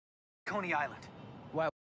Coney Island. Why?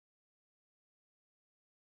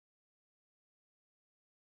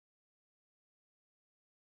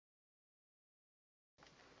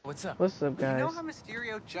 What's up? What's up, guys? You know how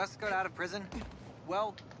Mysterio just got out of prison?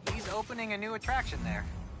 Well, he's opening a new attraction there.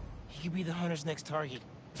 He could be the hunter's next target.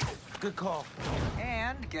 Good call.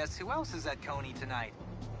 And guess who else is at Coney tonight?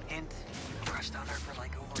 Hint, you crushed on her for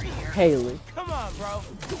like over a year. Haley. Come on, bro.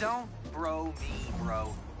 Don't bro me,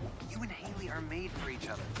 bro. You and Haley are made for each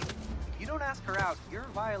other. If you don't ask her out, you're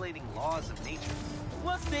violating laws of nature.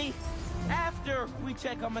 We'll see. After we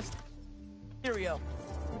check on Mysterio.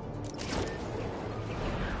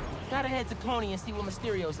 Gotta head to Coney and see what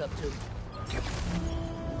Mysterio's up to.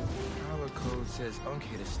 Color code says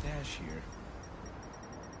uncated stash here.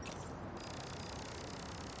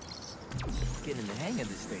 Getting the hang of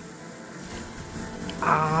this thing.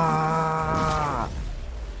 Ah!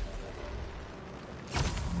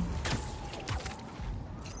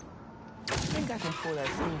 I think I can pull that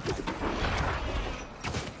scene.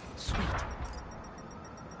 Sweet.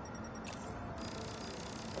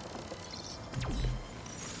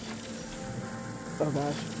 Oh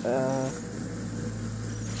gosh.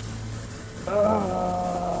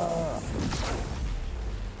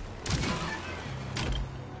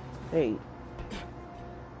 Hey.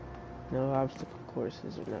 No obstacle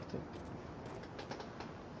courses or nothing.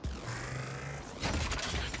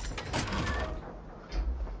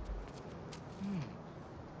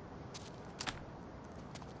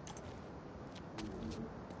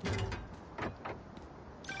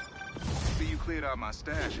 See, you cleared out my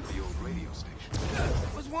stash at the old radio station.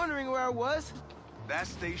 Was wondering where I was. That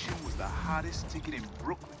station was the hottest ticket in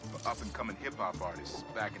Brooklyn for up-and-coming hip-hop artists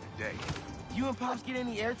back in the day. You and Pops get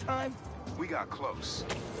any airtime? We got close,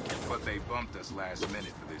 but they bumped us last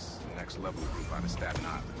minute for this next-level group out of Staten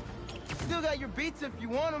Island. Still got your beats if you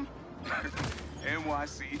want them.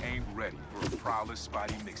 NYC ain't ready for a Prowler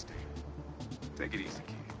Spidey mixtape. Take it easy,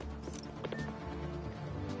 kid.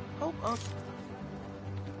 Hope,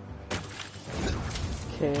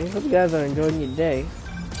 Okay, hope you guys are enjoying your day.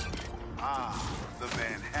 Ah, the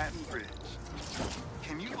Manhattan Bridge.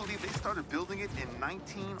 Can you believe they started building it in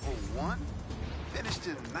 1901? Finished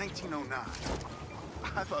in 1909.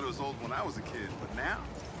 I thought it was old when I was a kid, but now,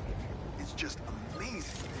 it's just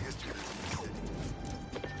amazing the history that's in the city.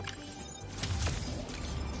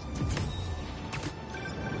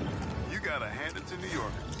 You gotta hand it to New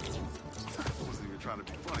Yorkers. I wasn't even trying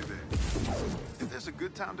to be funny there. If there's a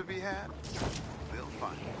good time to be had, they'll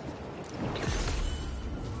find it.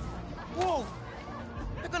 Whoa!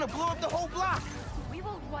 They're gonna blow up the whole block! We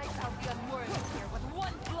will wipe out the unworthy here with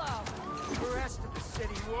one blow. The rest of the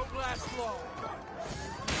city won't last long.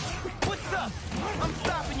 What's up? I'm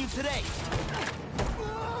stopping you today.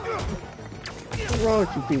 What's wrong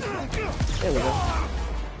with you people? There we go.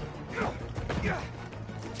 Yo.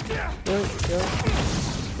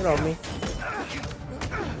 Get off me.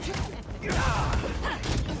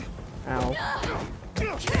 Ow.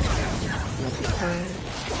 Not this time.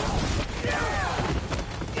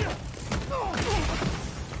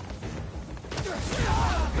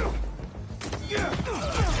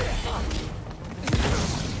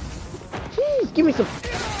 Jeez, give me some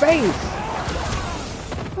space.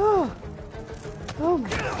 Oh my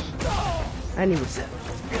gosh. I need to.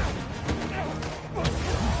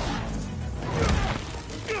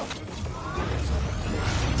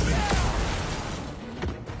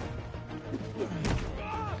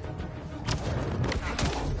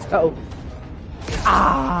 Uh-oh.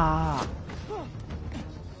 Ah!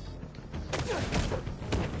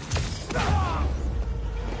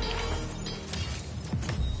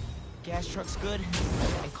 Gas truck's good,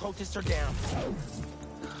 and cultists are down.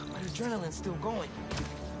 But adrenaline's still going.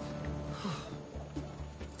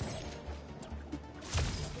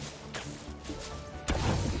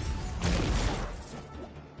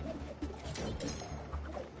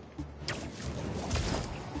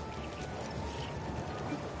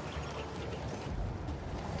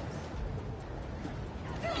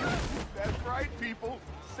 That's right, people.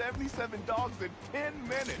 77 dogs in 10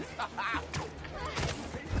 minutes.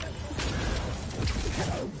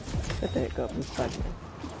 Shut the heck up, I'm stuck.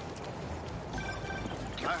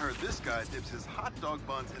 I heard this guy dips his hot dog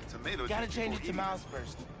buns in tomato juice. Gotta change it before to eating miles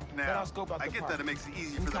first. Then Now, I'll scope out I the get park. that it makes it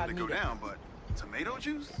easier for them to go Incognito. down, but tomato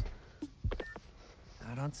juice?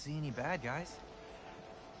 I don't see any bad guys.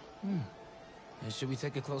 Should we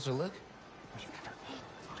take a closer look?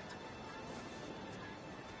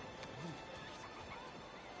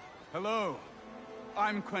 Hello,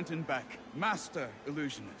 I'm Quentin Beck, Master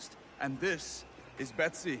Illusionist, and this is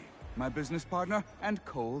Betsy, my business partner, and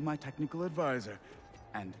Cole, my technical advisor.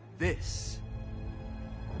 And this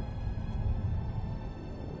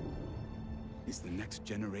is the next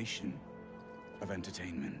generation of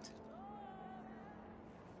entertainment.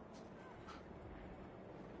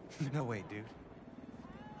 No way, dude.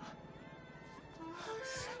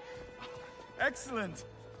 Excellent!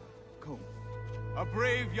 Cool. A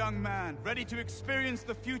brave young man, ready to experience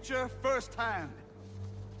the future firsthand.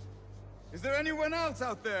 Is there anyone else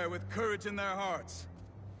out there with courage in their hearts?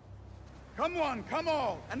 Come one, come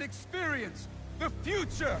all, and experience the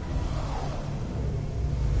future!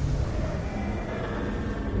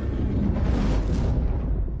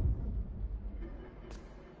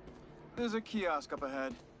 There's a kiosk up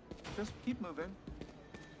ahead. Just keep moving.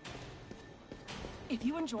 If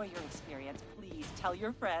you enjoy your experience, please tell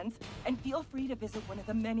your friends, and feel free to visit one of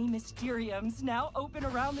the many Mysteriums now open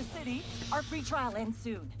around the city. Our free trial ends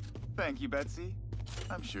soon. Thank you, Betsy.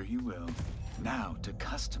 I'm sure he will. Now, to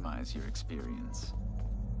customize your experience.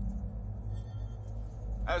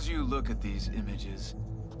 As you look at these images,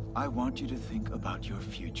 I want you to think about your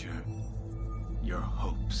future, your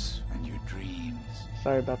hopes and your dreams.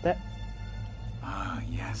 Sorry about that. Ah,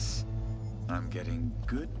 yes. I'm getting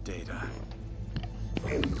good data.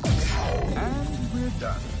 And we're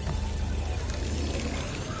done.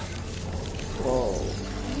 Whoa.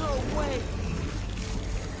 No way!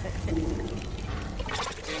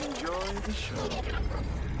 Enjoy the show.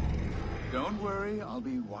 Don't worry, I'll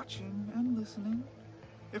be watching and listening.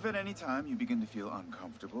 If at any time you begin to feel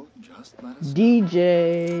uncomfortable, just let us know.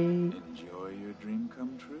 DJ. Enjoy your dream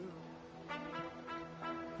come true.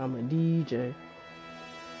 I'm a DJ.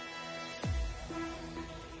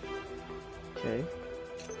 Okay.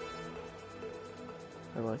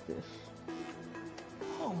 I like this.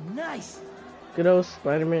 Oh, nice. Good old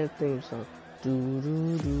Spider-Man theme song. Do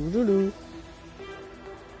do do do do.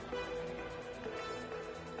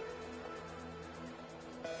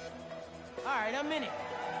 All right, I'm in it.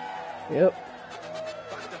 Yep.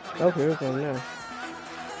 Oh, here we go now.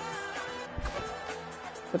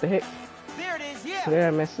 What the heck? There it is, yeah. Where did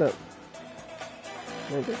I mess up?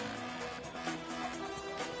 Nigga.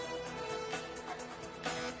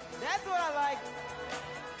 That's what I like.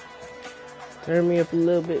 Turn me up a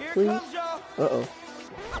little bit, Here please. comes y'all. Uh-oh.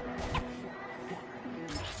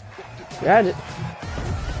 Got it.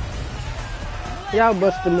 Y'all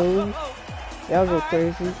bust the move. Y'all go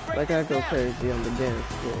crazy. Like I go crazy on the dance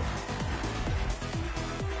floor.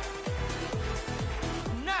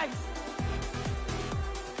 Nice.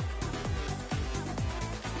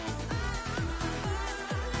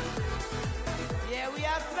 Yeah, we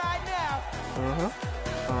outside now. Uh-huh.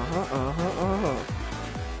 Uh-huh, uh-huh, uh-huh.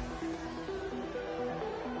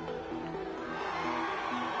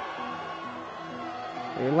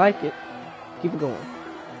 You like it. Keep it going.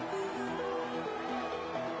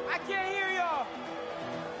 I can't hear y'all.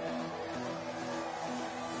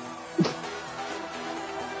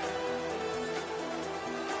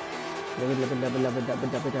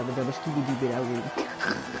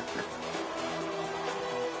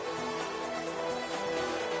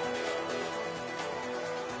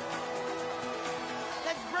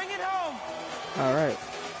 Let's bring it home. All right.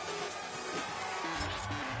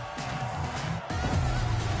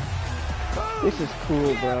 This is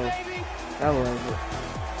cool, bro. Baby. I love it.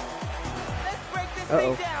 Let's break this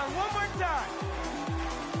Uh-oh. thing down one more time.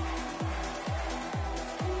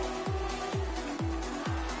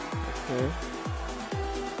 Okay.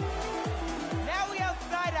 Now we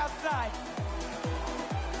outside.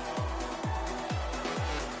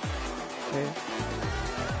 Okay.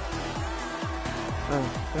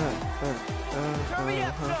 Turn me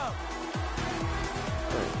up some.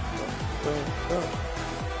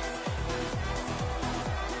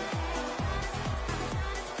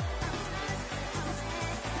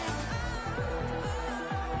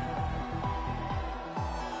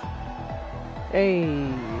 Hey,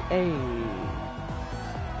 hey.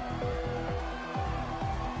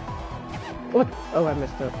 What? Oh, I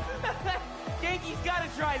messed up. Yankees gotta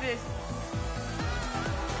try this.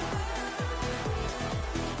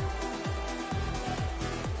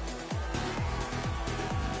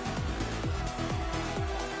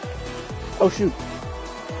 Oh, shoot.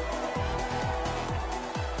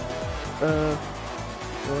 1,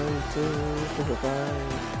 2, 3, 4,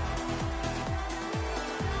 5.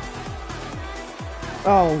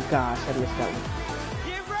 Oh gosh, I missed that one.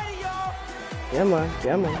 Get ready, y'all. Come on,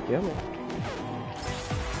 come on, come on.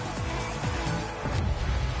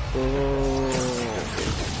 Oh.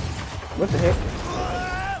 What the heck?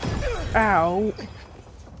 Ow.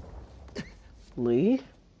 Lee?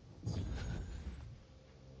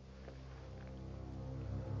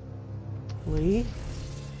 Lee?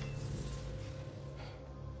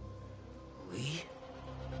 Lee?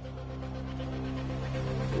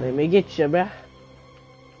 Let me get you, bruh.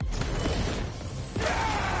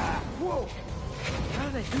 Whoa! How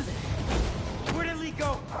did I do that? Where did Lee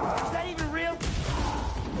go? Is that even real?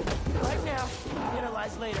 Right now,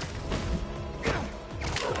 analyze later.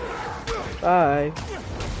 Bye.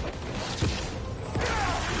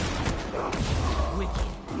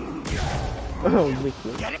 Oh,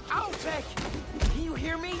 wicked. Get it out, Beck! Can you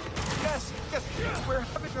hear me? Yes, we're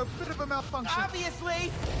having a bit of a malfunction.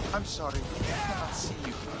 Obviously! I'm sorry, we cannot see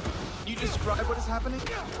you. Can you describe what is happening?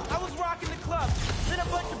 I was rocking the club, then a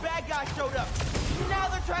bunch of bad guys showed up. Now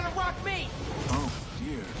they're trying to rock me! Oh,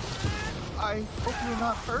 dear. I hope you're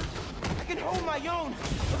not hurt. I can hold my own,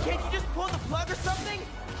 but can't you just pull the plug or something?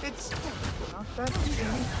 It's not that easy.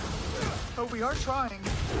 But we are trying.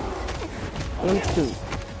 1, 2.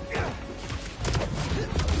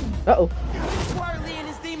 Uh-oh. Why are Lee and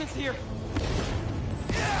his demons here?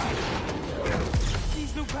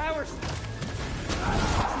 These new powers. Is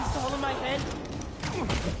this all in my head?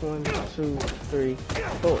 1, 2, 3,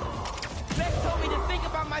 4. Beck told me to think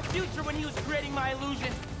about my future when he was creating my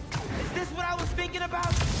illusion. Is this what I was thinking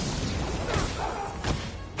about?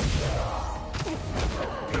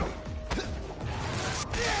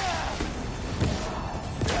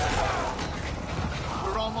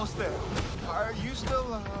 We're almost there. Are you still,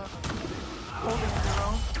 holding your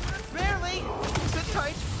own? Barely. Sit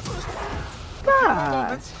tight.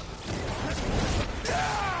 God.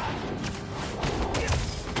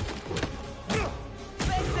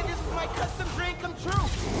 Beck said this was my custom dream come true.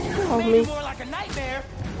 Oh, Maybe me. more like a nightmare.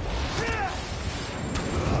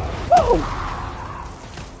 Oh.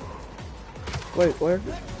 Wait, where?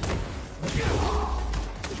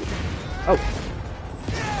 Oh.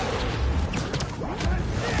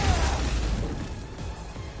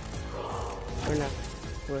 Where now?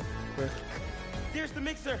 Where? There's the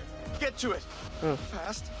mixer. Get to it. Oh.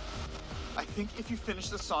 Fast. I think if you finish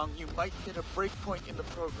the song, you might hit a break point in the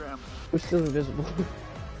program. We're still invisible.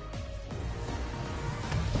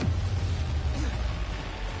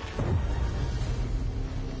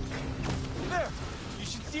 There. You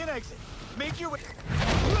should see an exit. Make your way.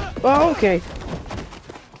 Oh, okay.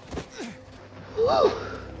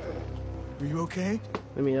 Are you okay?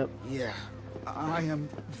 Let me up. Yeah. I am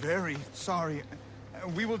very sorry.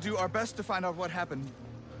 We will do our best to find out what happened.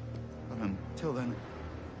 But until then...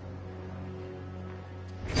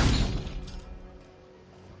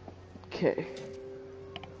 Okay.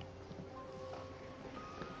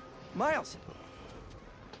 Miles.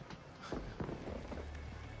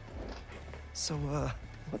 So,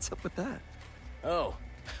 what's up with that? Oh.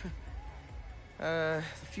 The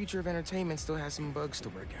future of entertainment still has some bugs to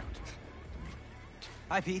work out.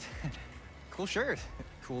 Hi, Pete. Cool shirt.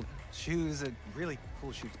 Cool shoes. Really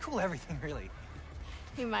cool shoes. Cool everything, really.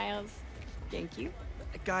 Hey, Miles. Thank you.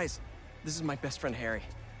 Guys, this is my best friend Harry.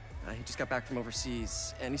 He just got back from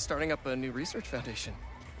overseas, and he's starting up a new research foundation.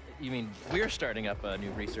 You mean we're starting up a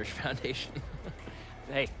new research foundation?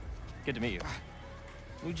 Hey, good to meet you.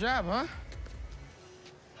 New job, huh?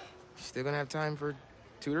 Still gonna have time for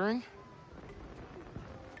tutoring?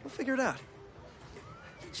 We'll figure it out.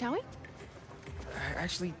 Shall we?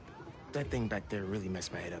 Actually, that thing back there really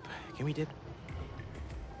messed my head up. Can we dip?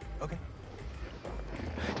 Okay.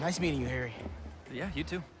 Nice meeting you, Harry. Yeah, you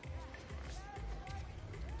too.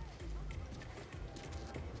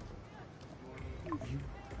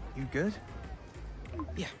 You good?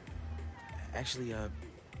 Yeah. Actually,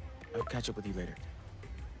 I'll catch up with you later.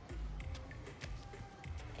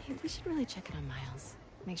 Hey, we should really check in on Miles.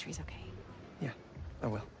 Make sure he's okay. Yeah, I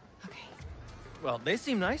will. Okay. Well, they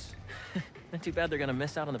seem nice. Not too bad they're gonna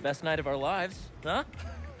miss out on the best night of our lives, huh?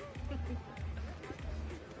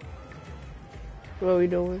 What are we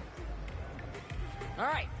doing? All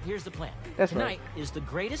right, here's the plan. That's Tonight is the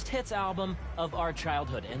greatest hits album of our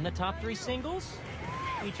childhood. And the top 3 singles,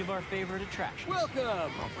 each of our favorite attractions.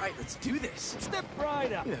 Welcome! All right, let's do this. Step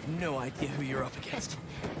right up. You have no idea who you're up against.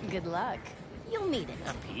 Good luck. You'll need it.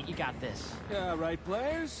 Now, Pete, you got this. Yeah, right,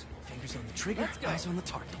 players? Fingers on the trigger, eyes on the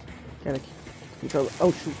target. Gotta control.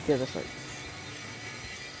 Oh shoot! Yeah, that's right.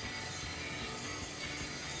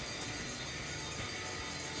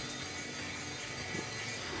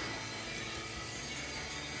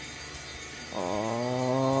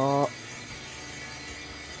 Oh.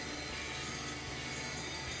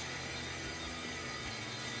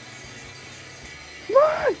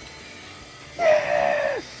 Run!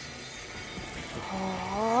 Yes!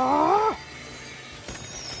 Oh.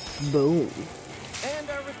 Boom. And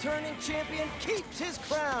our returning champion keeps his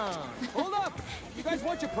crown. Hold up! You guys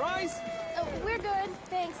want your prize? Oh, we're good.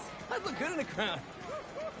 Thanks. I'd look good in a crown.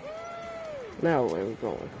 Now where are we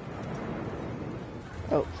going?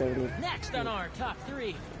 Oh, 70. Next on our top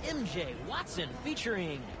 3, MJ Watson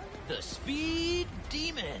featuring the Speed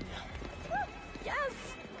Demon. Yes!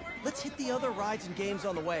 Let's hit the other rides and games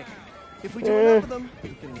on the way. If we do enough of them, we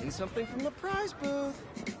can win something from the prize booth.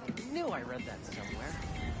 Knew I read that somewhere.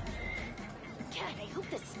 God, I hope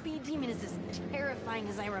the Speed Demon is as terrifying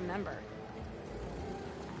as I remember.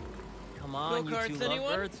 Come on, you two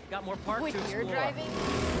lovebirds. Got more park Wait, to you're explore. driving?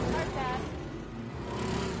 Park pass.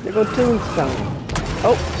 There go Tombstone.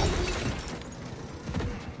 Oh.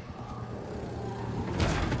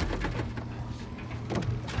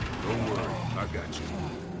 Don't worry, I got you.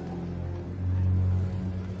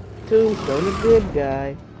 Tombstone, a good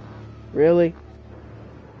guy. Really?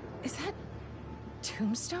 Is that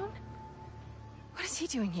Tombstone? What is he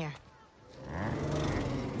doing here?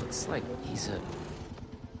 Looks like he's a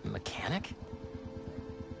mechanic?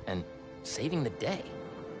 And saving the day.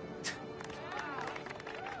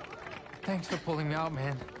 Thanks for pulling me out,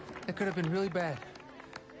 man. That could have been really bad.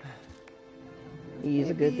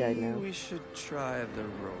 He's a good guy now. We should try the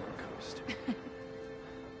roller coaster.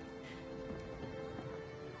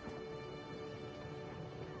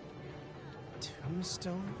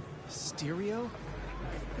 Tombstone? Stereo?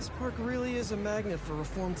 This park really is a magnet for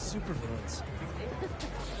reformed supervillains.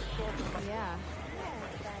 Yeah.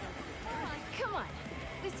 Come on.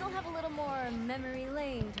 We still have a little more memory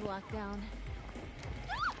lane to walk down.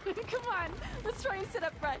 Come on. Let's try and sit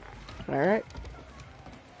up front. Alright.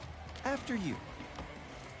 After you.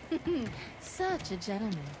 Such a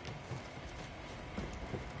gentleman.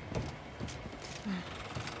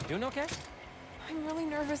 Doing okay? I'm really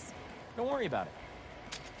nervous. Don't worry about it.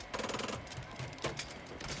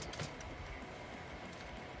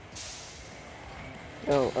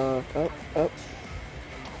 Oh,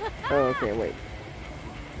 Oh, okay, wait.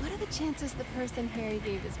 What are the chances the person Harry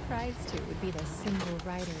gave his prize to would be the single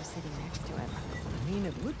rider sitting next to him? I mean,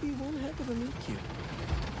 it would be one heck of a meet cute.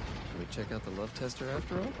 Should we check out the love tester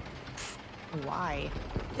after all? Why?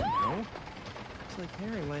 You know, looks like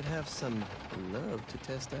Harry might have some love to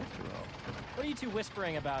test after all. What are you two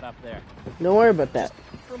whispering about up there? Don't worry about that.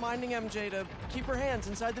 Just reminding MJ to keep her hands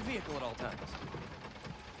inside the vehicle at all times.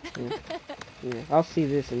 Yeah, I'll see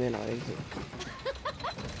this and then I'll exit.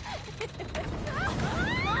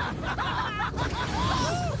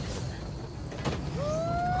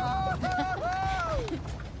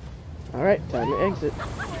 Alright, time to exit.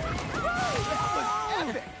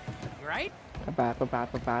 Right? Bye bye bye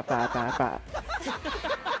bye bye bye bye bye.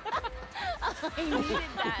 I needed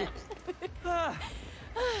that.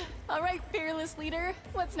 All right, fearless leader.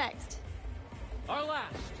 What's next? Our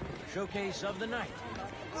last showcase of the night.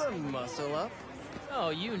 The muscle up. Oh,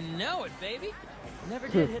 you know it, baby. Never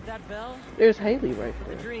did hit that bell. There's Haley right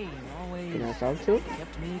The there. dream always Can I talk to it?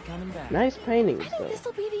 kept me coming back. Nice paintings I think though.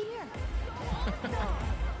 this'll be the year.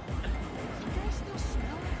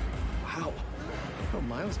 Wow. Oh,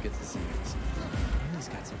 Miles gets to see this. He's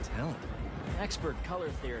got some talent. Expert color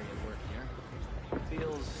theory at work here.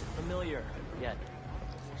 Feels familiar, yet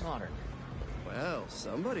modern. Well,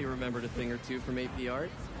 somebody remembered a thing or two from AP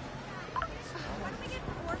Art.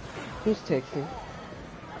 Who's texting?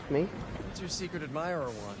 Me? What's your secret admirer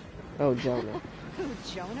want? Oh, Jonah. Who,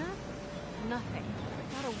 Jonah? Nothing.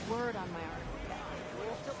 Not a word on my art.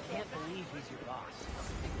 Still can't believe he's your boss.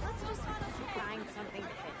 Let's just find something to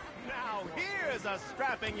fix. Now here's a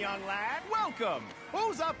strapping young lad. Welcome.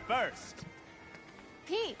 Who's up first?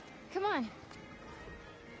 Pete, come on.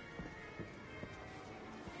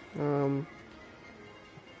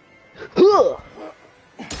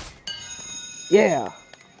 Yeah.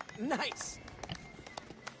 Nice.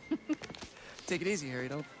 Take it easy, Harry.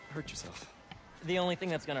 Don't hurt yourself. The only thing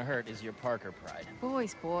that's gonna hurt is your Parker pride.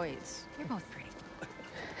 Boys, boys. You're both pretty.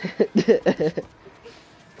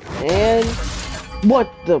 And what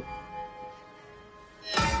the?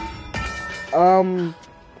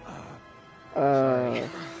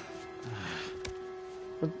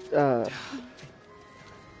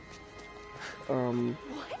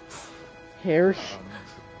 Harry.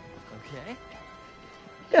 Okay.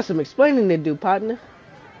 Got some explaining to do, partner.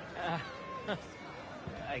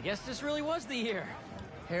 I guess this really was the year.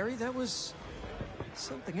 Harry, that was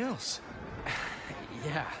something else.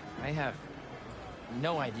 Yeah, I have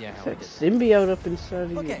no idea how I That did. symbiote up inside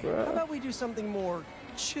of you, Okay, bro. how about we do something more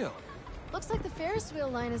chill? Looks like the Ferris wheel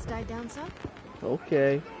line has died down some.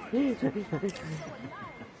 Okay.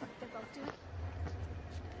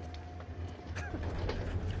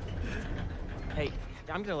 Hey,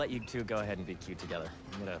 I'm gonna let you two go ahead and be cute together.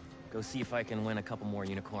 I'm gonna go see if I can win a couple more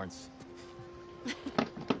unicorns.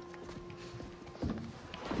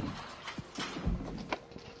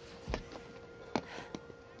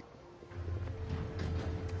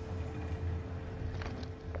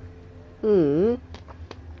 Hmm.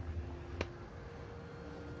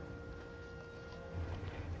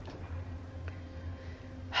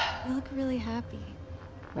 You look really happy.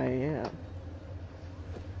 I am.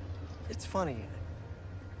 It's funny.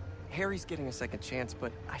 Harry's getting a second chance,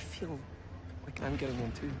 but I feel like I'm getting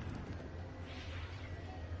one too.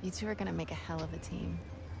 You two are gonna make a hell of a team.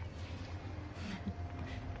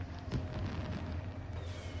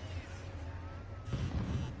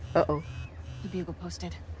 Uh-oh. The Bugle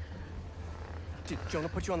posted. Did Jonah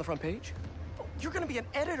put you on the front page? Oh, you're gonna be an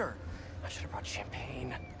editor. I should have brought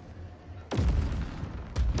champagne.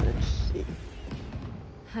 Let's see.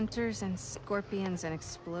 Hunters and scorpions and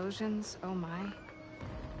explosions. Oh my.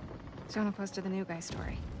 Jonah posted the new guy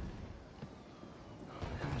story.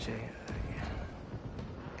 MJ, yeah.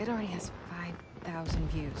 It already has 5,000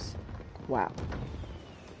 views. Wow.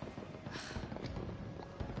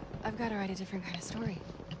 I've got to write a different kind of story.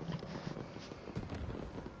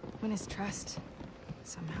 Win his trust.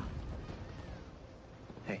 Somehow.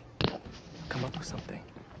 Hey, come up with something.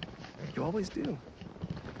 You always do.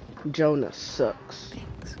 Jonah sucks.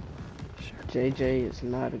 Thanks. Sure. JJ is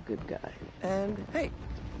not a good guy. And hey,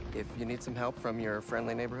 if you need some help from your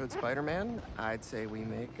friendly neighborhood Spider-Man, I'd say we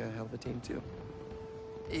make a hell of a team too.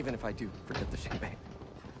 Even if I do forget the champagne.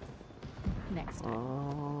 Next time.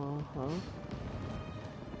 Uh-huh.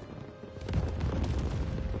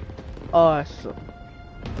 Awesome.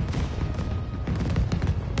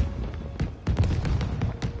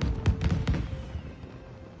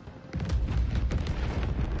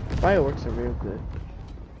 Fireworks are real good.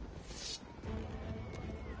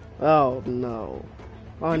 Oh no.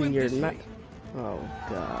 On your neck. Oh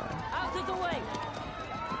god. Out of the way.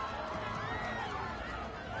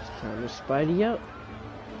 It's time to Spidey up.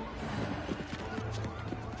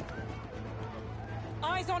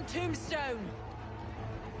 Eyes on Tombstone.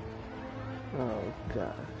 Oh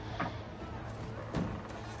god.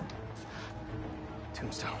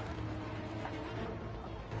 Tombstone.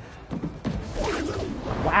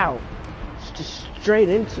 Wow. It's just straight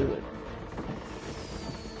into it.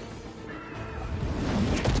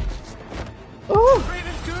 Oh!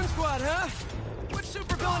 Raven's Goon Squad, huh? Which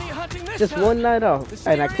supervillain are you hunting this Just time? one night off,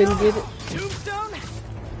 and I couldn't get it. Tombstone?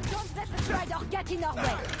 Don't let the Strider get in our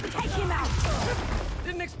way. Take him out.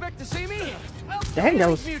 Didn't expect to see me? Well, Dang, that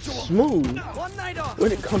was mutual. smooth. One night off.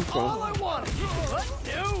 Where'd it come from? All I want. What?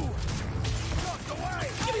 No.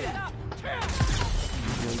 Give me that.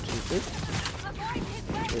 One, two, three.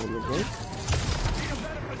 There we go.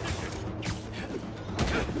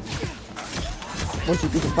 One, two,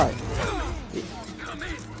 three, four, five.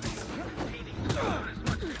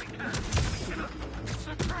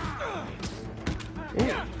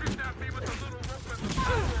 Yeah.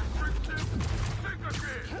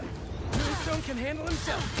 Tombstone can handle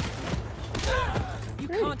himself. You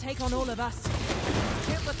can't take on all of us.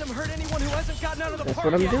 Can't let them hurt anyone who hasn't gotten out of the That's park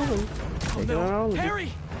what I'm yet. doing. Taking on all of it.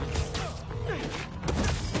 Harry!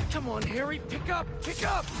 Come on, Harry, pick up, pick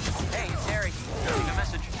up! Hey, it's Harry. Leaving a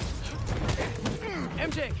message.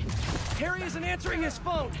 MJ, Harry isn't answering his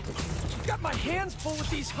phone. I've got my hands full with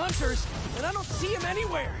these hunters, and I don't see him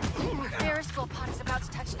anywhere. Periscope pod is about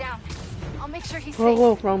to touch down. I'll make sure he's Whoa, safe.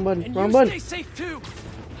 whoa, wrong button, And wrong you button. stay safe too.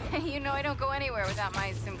 You know I don't go anywhere without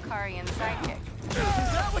my Simkarian sidekick. Is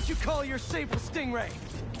that what you call your sable stingray?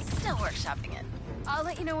 Still workshopping it. I'll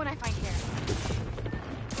let you know when I find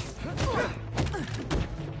Harry.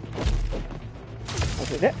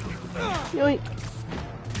 Okay, that. Yoink.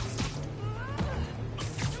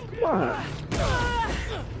 Come on.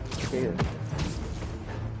 Here.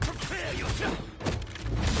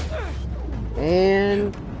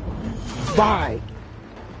 And bye.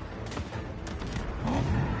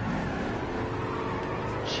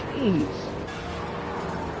 Jeez.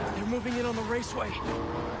 They're moving in on the raceway.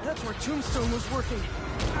 That's where Tombstone was working.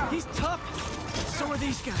 He's tough. So are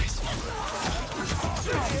these guys.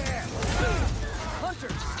 Hunter,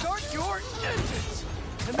 start your engines!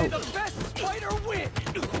 And may the best fighter win!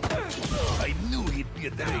 I knew he'd be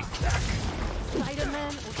at the racetrack.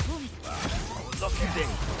 Spider-Man or Tombstone? Lucky day.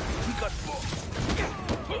 He got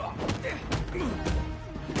both.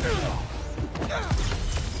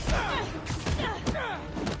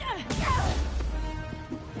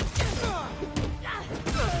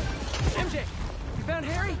 MJ, you found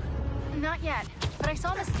Harry? Not yet, but I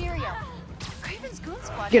saw Mysterio. Craven's Goon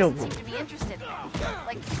Squad Get doesn't over seem to be interested in him.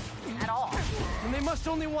 Like, at all. And they must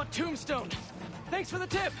only want Tombstone. Thanks for the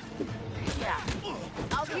tip. Yeah.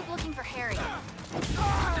 I'll keep looking for Harry.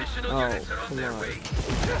 Additional Oh, units are on come their on. way.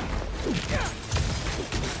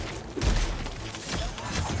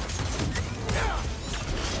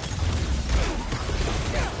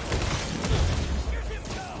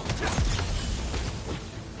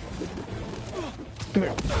 Come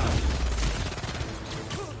here.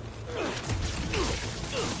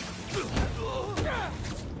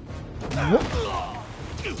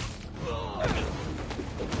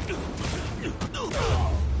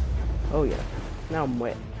 Oh yeah, now I'm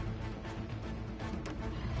wet.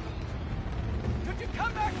 Could you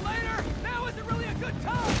come back later? Now isn't really a good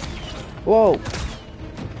time. Whoa.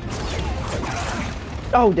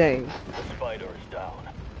 Oh dang. Spider is down.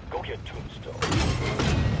 Go get Tombstone.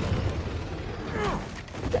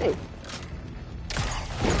 Dang.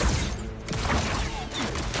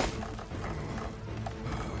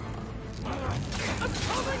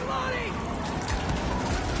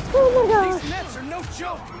 Oh my gosh. These nets are no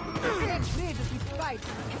joke. Can't need to be fight.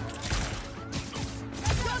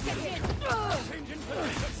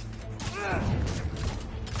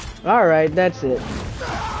 All right, that's it.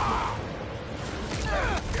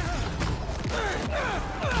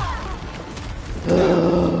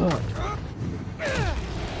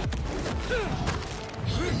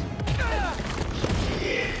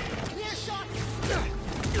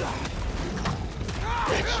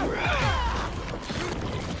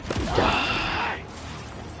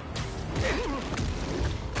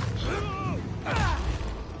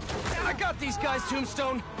 I got these guys,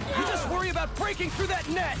 Tombstone. You just worry about breaking through that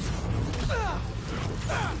net.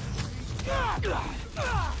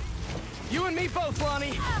 You and me both,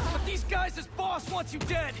 Lonnie. But these guys, his boss wants you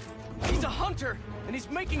dead. He's a hunter, and he's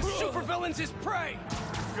making supervillains his prey.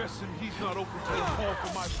 Guessing he's not open to the call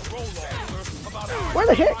for my parole officer about Where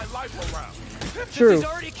the heck? my life around. True. He's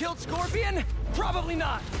already killed Scorpion? Probably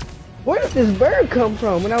not. Where did this bird come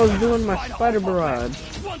from when I was doing my spider barrage?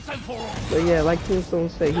 Once and for all. But yeah, like Tombstone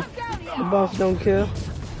say, the boss don't kill.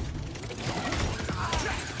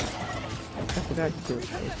 I forgot to do it.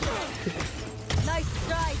 Nice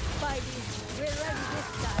try, Spidey. We're ready this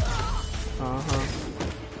time. Uh-huh.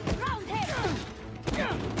 Round him!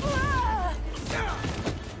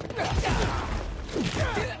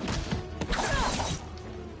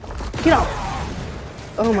 Get out!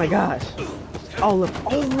 Oh my gosh. All of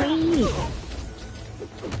me!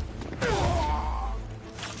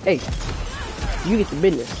 Hey, you get the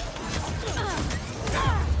business.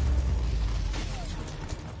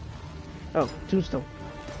 Oh, Tombstone.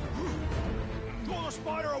 Pull the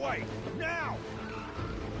spider away now.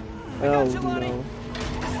 Oh no.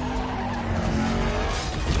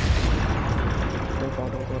 Don't fall,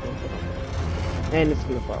 don't fall, don't fall. And it's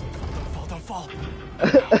gonna fall. Don't fall.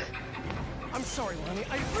 I'm sorry, Lonnie.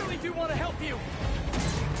 I really do want to help you.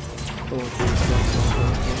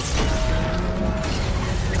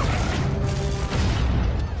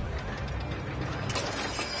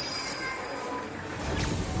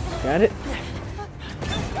 Got it?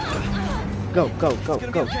 Go, go, go,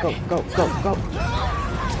 go, go, go, go, go.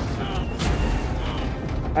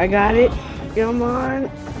 I got it. Come on.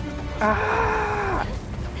 Ah.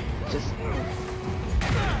 Just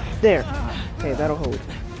there. Okay, that'll hold.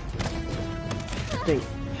 Think.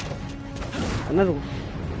 Another one.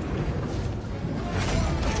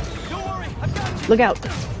 Don't worry, I've got you. Look out.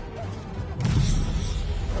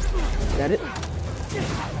 Got it.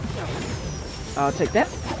 I'll take that.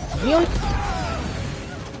 Yoink.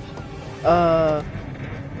 Oh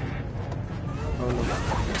no.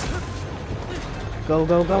 Go,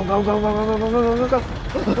 go, go, go, go, go, go, go, go, go, go, go.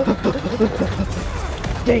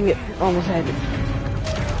 Dang it. Almost had it.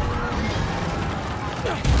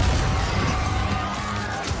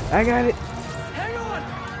 I got it. Hang on.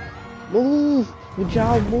 Move. Good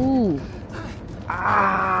job, move.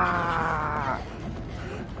 Ah.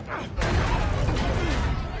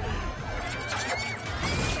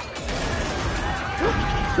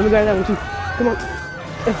 Let me grab that one too. Come on.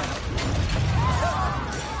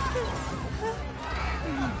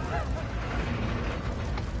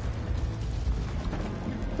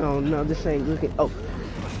 Oh no, this ain't looking. Oh.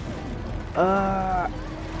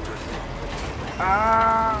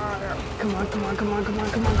 Come on, come on, come on, come on,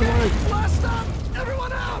 come on, come on. Blast stop!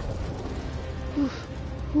 Everyone out!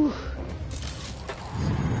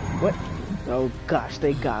 What? Oh gosh,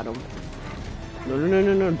 they got him. No, no, no,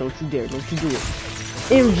 no, no, don't you dare, don't you do it.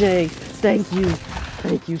 MJ, thank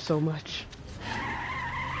you so much.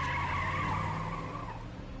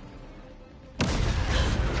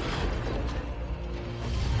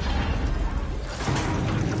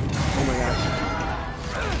 Oh my gosh.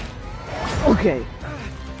 Okay.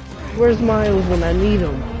 Where's Miles when I need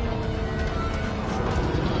him?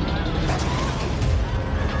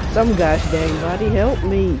 Some gosh dang body, help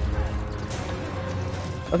me.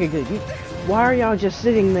 Okay, good. Why are y'all just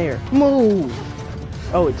sitting there? Move!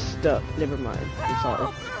 Oh, it's stuck. Never mind. I'm sorry.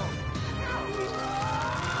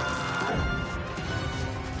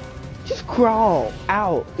 Just crawl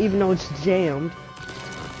out, even though it's jammed.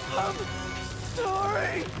 I'm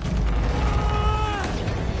sorry.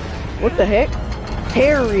 What the heck?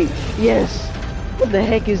 Harry! Yes! What the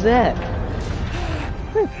heck is that?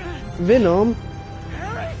 Venom?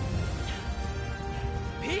 Harry?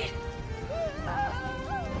 Pete?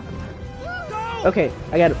 Go! Okay,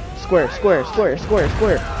 I got it. Square, square, square, square,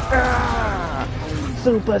 square. Ah!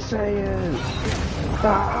 Super Saiyan!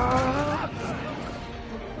 Ah!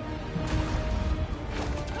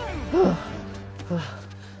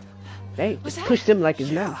 Hey, just pushed him like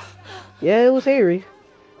his mouth. Yeah, it was Harry.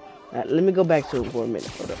 Let me go back to him for a minute.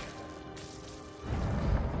 Hold up.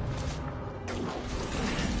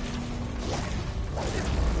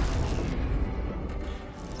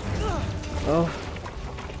 Oh.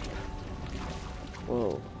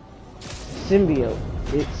 Whoa.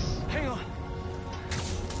 Symbiote. Hang on.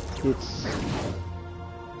 It's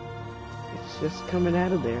just coming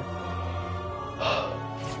out of there.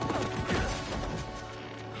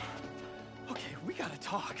 Okay, we gotta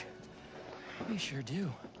talk. We sure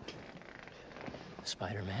do.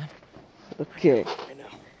 Spider-Man. Okay. I know.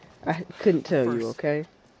 I couldn't tell you, First, okay?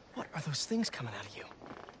 What are those things coming out of you?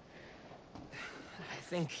 I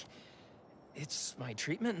think it's my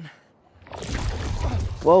treatment.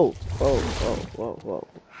 Whoa, whoa, whoa, whoa, whoa.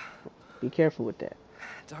 Be careful with that.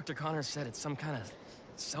 Dr. Connors said it's some kind of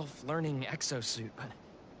self-learning exosuit, but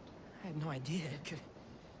I had no idea it could...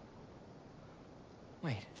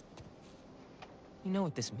 Wait. You know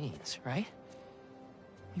what this means, right?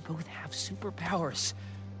 We both have superpowers.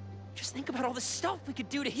 Just think about all the stuff we could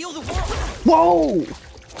do to heal the world! Whoa!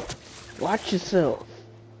 Watch yourself.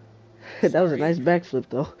 That was a nice backflip,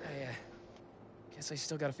 though. Guess I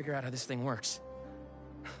still gotta figure out how this thing works.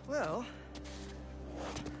 Well,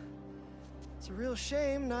 it's a real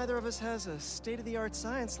shame neither of us has a state-of-the-art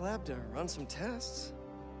science lab to run some tests.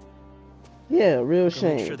 Yeah, real Go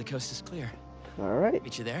shame. make sure the coast is clear. All right.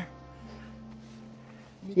 Meet you there?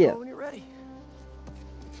 You Yeah. call when you're ready.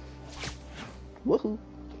 Woohoo.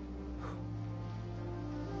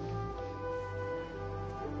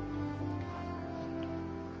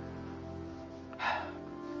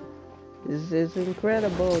 This is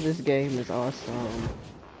incredible. This game is awesome.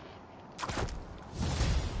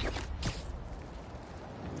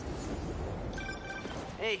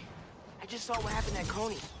 Hey, I just saw what happened at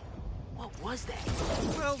Coney. What was that?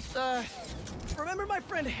 Well, remember my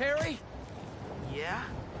friend Harry? Yeah?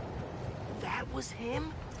 That was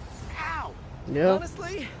him? How? Yeah.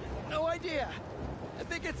 Honestly, no idea. I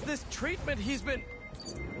think it's this treatment he's been...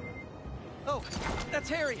 Oh, that's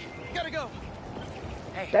Harry. Gotta go.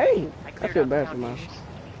 Hey, Dang. I cleared feel out the bad for Miles. foundation.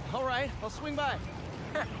 All right, I'll swing by.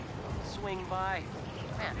 Swing by.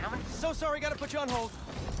 Man, how many... So sorry, gotta put you on hold.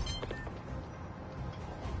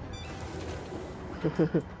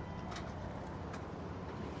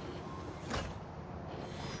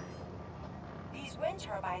 These wind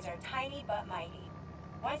turbines are tiny but mighty.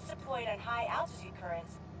 Once deployed on high altitude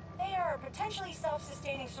currents, they are a potentially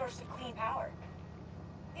self-sustaining source of clean power.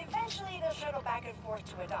 Eventually, they'll shuttle back and forth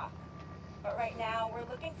to a dock. But right now, we're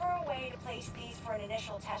looking for a way to place these for an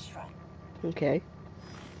initial test run. Okay.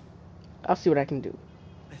 I'll see what I can do.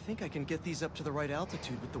 I think I can get these up to the right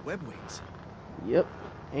altitude with the web wings. Yep.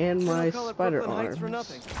 And my They don't call it spider Brooklyn Heights arms. for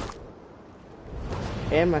nothing.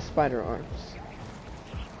 And my spider arms.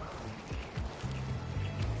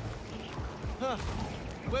 Huh.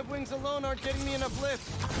 Web wings alone aren't getting me enough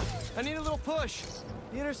lift. I need a little push.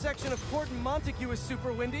 The intersection of Port and Montague is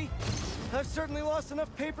super windy. I've certainly lost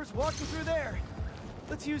enough papers walking through there.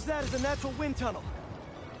 Let's use that as a natural wind tunnel.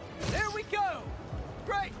 There we go!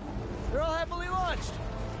 Great! They're all happily launched.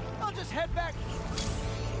 I'll just head back.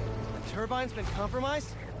 The turbine's been compromised?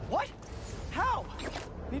 What? How?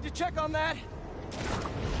 Need to check on that.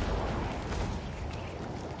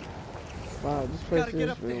 Wow, this place Gotta get is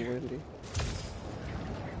up real there. windy.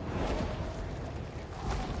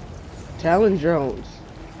 Talon drones.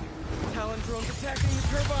 Talon drones attacking the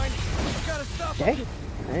turbine. Gotta stop Okay. them.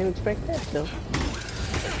 I didn't expect that though.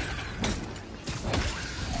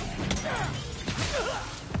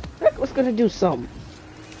 That was gonna do something.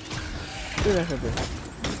 Do that for a bit.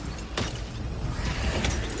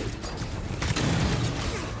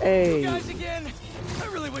 Hey. You guys again? I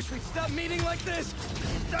really wish we'd stop meeting like this.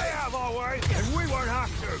 They have always, and we won't have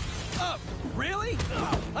to. Oh, really?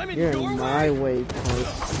 I'm in You're your in my way? way, punk.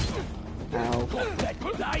 Ow.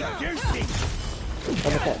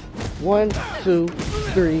 Okay. 1, 2,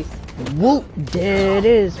 3. Whoop! There it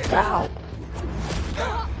is. Pow!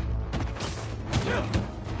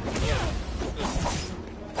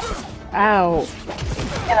 Ow!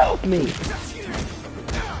 Get off me!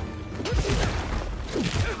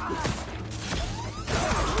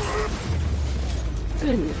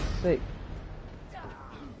 Goodness sake.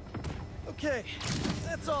 Okay,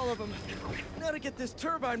 that's all of them. Now to get this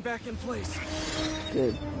turbine back in place.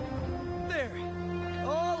 Good. There.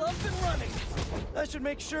 All up and running. I should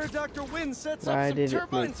make sure Dr. Wynn sets up Why some did it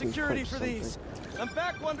turbine make me security punch for these. I'm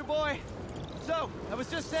back, Wonder Boy. So, I was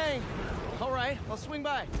just saying. All right, I'll swing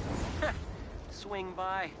by. Swing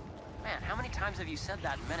by. Man, how many times have you said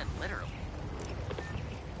that and meant it literally?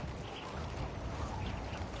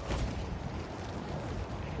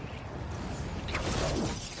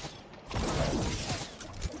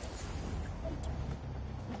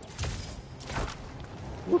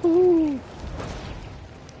 Woohoo!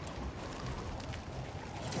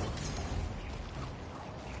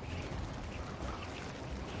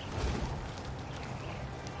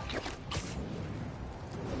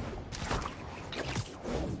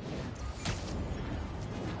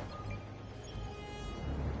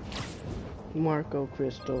 Marco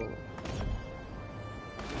Crystal.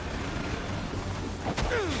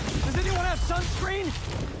 Does anyone have sunscreen?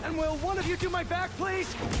 And will one of you do my back,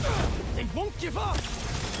 please? They won't give up.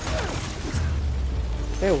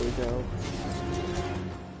 There we go.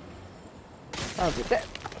 I'll get that.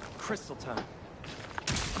 Crystal time.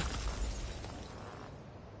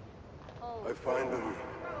 I find them,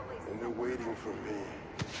 and they're waiting for me,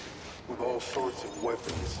 with all sorts of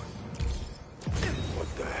weapons. What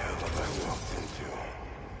the hell have I walked into?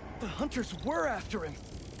 The hunters were after him.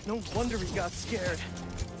 No wonder he got scared.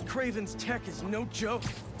 Craven's tech is no joke.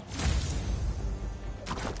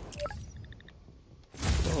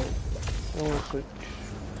 Oh, switch.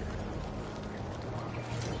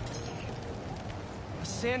 A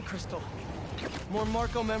sand crystal. More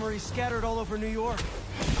Marco memories scattered all over New York.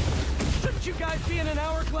 Shouldn't you guys be in an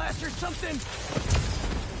hourglass or something?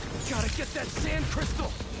 Gotta get that sand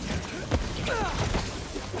crystal.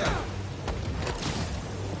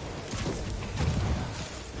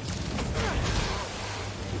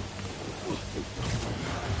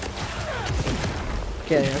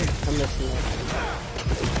 Okay, I'm missing that.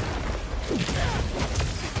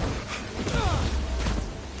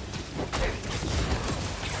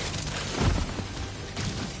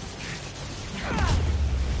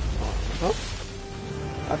 Oh,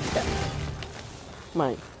 okay.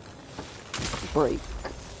 Mine. Break.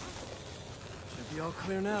 Should be all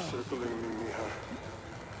clear now. Circling me, Mija.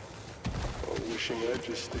 Oh, wishing I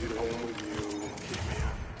just stayed home with you, Kimia.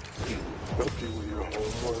 Help you with your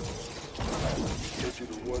homework. Get you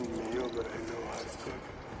the one meal that I know how to cook.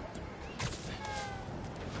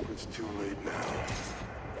 But it's too late now.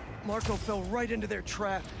 Marco fell right into their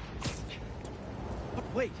trap. But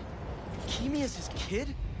wait, Kimia's his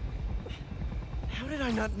kid? How did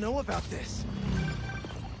I not know about this?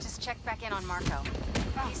 Just check back in on Marco.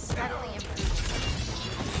 He's steadily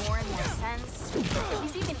improving. More and more sense.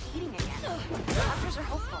 He's even eating again. Doctors are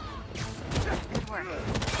hopeful. Good work.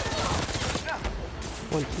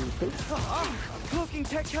 1, 2, 3. Cloaking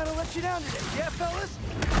tech kinda let you down today, yeah, fellas?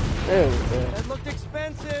 There we go. That looked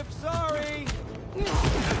expensive, sorry.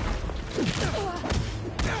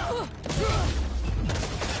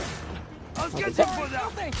 I'll get you for that.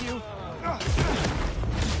 Oh, thank you.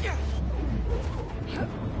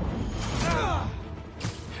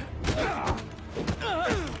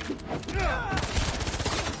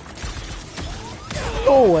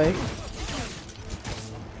 Go away.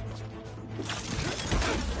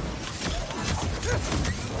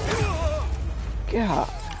 God.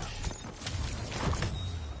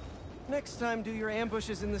 Next time, do your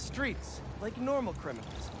ambushes in the streets, like normal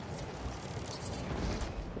criminals.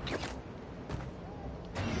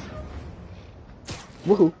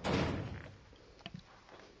 Woohoo.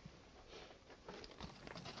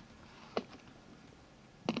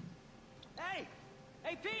 Hey!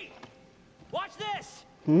 Hey, Pete! Watch this!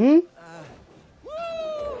 Hmm?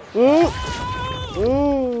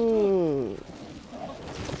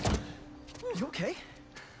 You okay?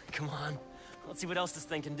 Come on. Let's see what else this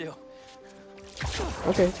thing can do.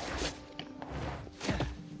 Okay.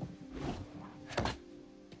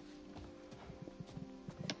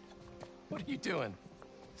 What are you doing?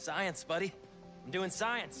 Science, buddy. I'm doing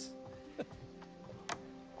science.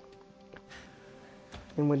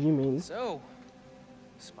 And what do you mean? So,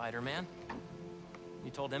 Spider-Man.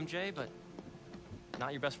 You told MJ, but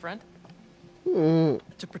not your best friend?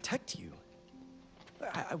 To protect you.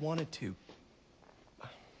 I wanted to.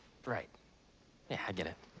 Right. Yeah, I get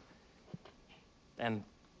it. And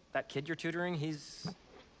that kid you're tutoring, he's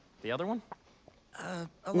the other one? A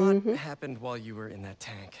lot happened while you were in that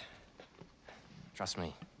tank. Trust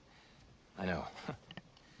me. I know.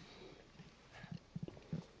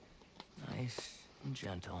 Nice and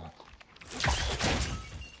gentle.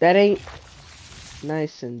 That ain't.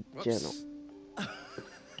 Nice and gentle.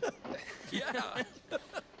 Yeah.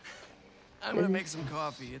 I'm gonna make some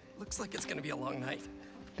coffee. It looks like it's gonna be a long night.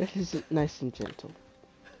 That is nice and gentle.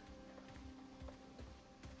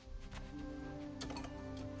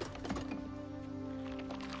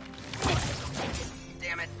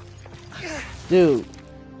 Damn it. Dude.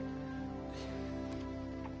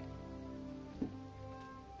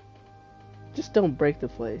 Just don't break the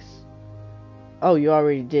place. Oh, you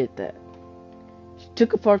already did that. You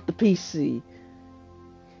took apart the PC.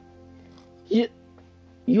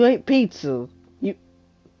 You ate pizza.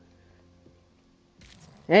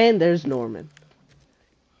 And there's Norman.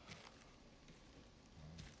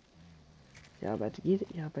 Y'all about to get it.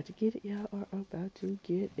 Y'all about to get it. Y'all are about to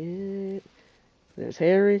get it. There's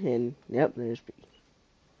Harry and yep, there's P.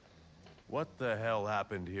 What the hell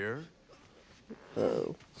happened here?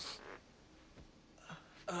 Uh-oh.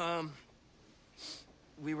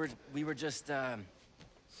 We were just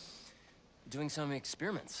doing some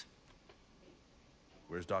experiments.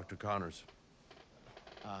 Where's Dr. Connors?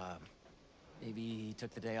 Maybe he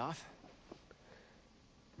took the day off?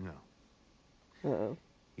 No. Uh-oh.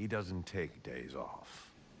 He doesn't take days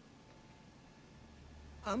off.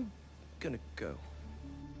 I'm gonna go.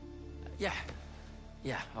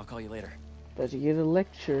 Yeah, I'll call you later. About to get a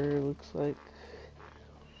lecture, looks like.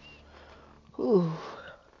 Ooh.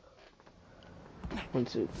 1,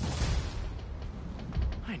 2.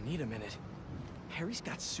 I need a minute. Harry's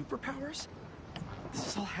got superpowers? This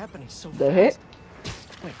is all happening so fast. The heck?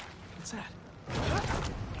 Wait, what's that?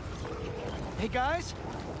 Hey guys,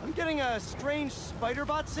 I'm getting a strange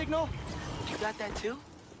spider-bot signal. You got that too?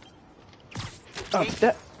 Oh,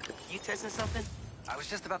 that. You testing something? I was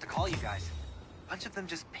just about to call you guys. A bunch of them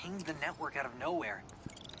just pinged the network out of nowhere.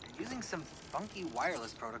 They're using some funky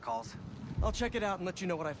wireless protocols. I'll check it out and let you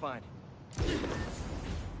know what I find.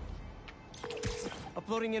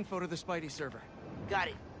 Uploading info to the Spidey server. Got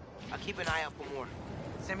it. I'll keep an eye out for more.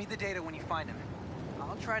 Send me the data when you find him.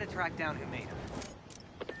 I'll try to track down who made him.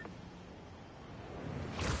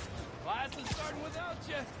 Class is starting without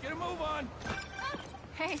you. Get a move on.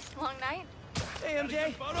 Hey, long night? Hey,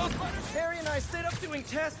 MJ. Harry and I stayed up doing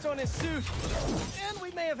tests on his suit. And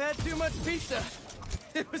we may have had too much pizza.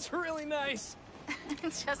 It was really nice.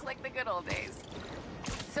 Just like the good old days.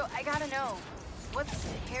 So I gotta know, what's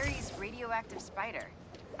Harry's radioactive spider?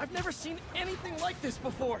 I've never seen anything like this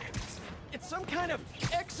before. It's some kind of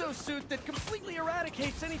exosuit that completely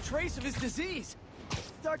eradicates any trace of his disease.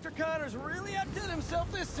 Dr. Connors really outdid himself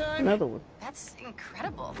this time. Another one. That's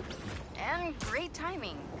incredible. And great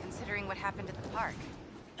timing, considering what happened at the park.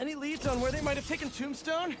 Any leads on where they might have taken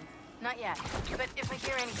Tombstone? Not yet, but if I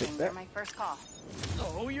hear anything, you're my first call.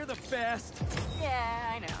 Oh, you're the best.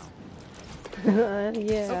 Yeah, I know.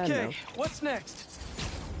 Yeah, I Okay, know. what's next?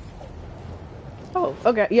 Oh,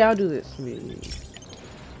 okay. Yeah, I'll do this.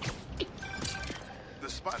 The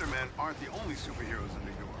Spider-Man aren't the only superheroes in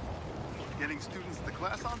New York. Getting students to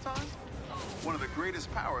class on time? One of the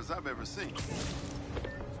greatest powers I've ever seen.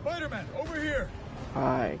 Spider-Man, over here!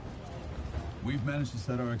 Hi. We've managed to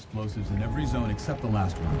set our explosives in every zone except the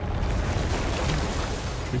last one.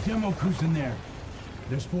 The demo crew's in there.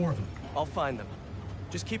 There's 4 of them. I'll find them.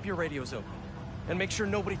 Just keep your radios open. And make sure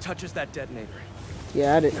nobody touches that detonator.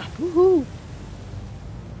 Yeah, I didn't. Woohoo!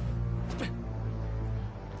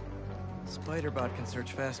 Spider-Bot can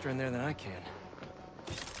search faster in there than I can.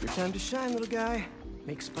 Your time to shine, little guy.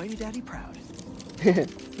 Make Spidey Daddy proud.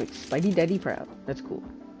 Make Spidey Daddy proud. That's cool.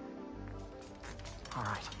 All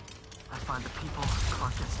right. I find the people,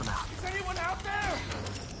 Clark gets them out. Is anyone out there?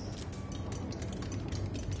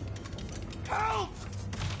 Help!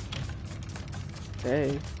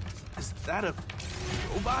 Hey. Is that a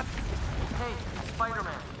robot? Hey,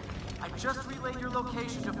 Spider-Man. I just relayed your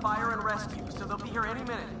location to fire and rescue, so they'll be here any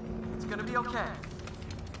minute. It's gonna be okay.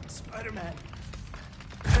 Spider-Man.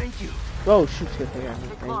 Thank you. Oh, shoot. Okay, I Hey,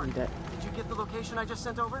 need Clark, that. did you get the location I just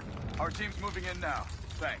sent over? Our team's moving in now.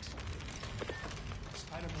 Thanks.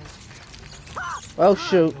 Oh,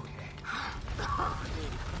 shoot.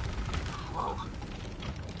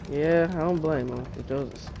 Yeah, I don't blame him.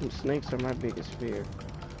 Those snakes are my biggest fear.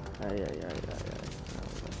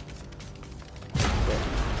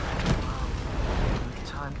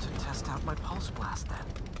 Time to test out my pulse blast then.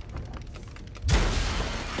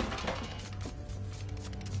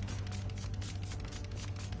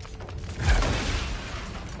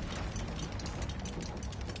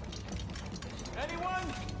 Anyone?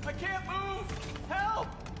 I can't move! Help!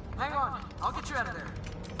 Hang on, I'll get you out of there.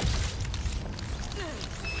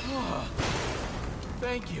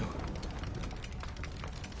 Thank you.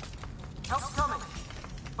 Help's coming.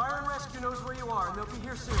 Fire and Rescue knows where you are, and they'll be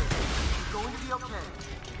here soon. You're going to be okay.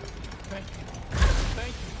 Thank you. Hey,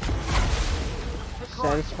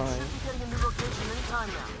 Clark, you Satisfying. should be getting a new location any time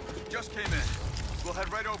now. Just came in. We'll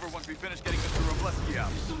head right over once we finish getting Mr. Robleski out.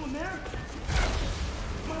 Someone there?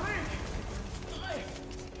 My leg!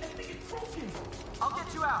 I think it's broken. I'll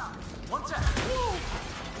get you out. One sec. Whoa!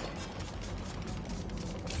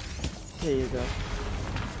 There you go.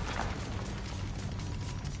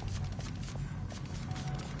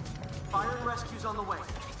 Fire and Rescue's on the way.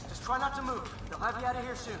 Just try not to move. They'll have you out of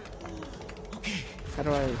here soon. Okay. How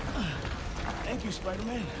do I? Thank you,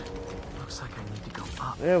 Spider-Man. Looks like I need to go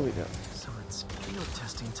up. There we go. So it's field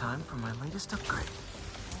testing time for my latest upgrade.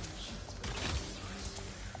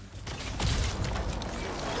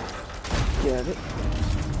 Get it.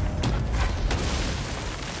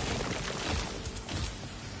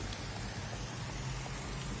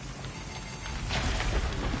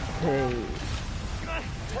 Hey.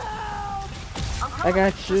 I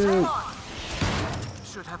got you.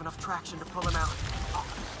 Should have enough traction to pull him out.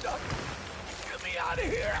 Get me out of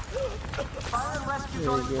here! Fire and Rescue's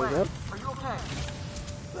on its way. Are you okay?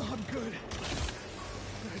 No, I'm good. I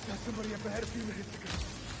saw somebody up ahead a few minutes ago.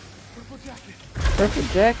 Purple jacket. Purple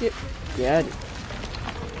jacket? Got it.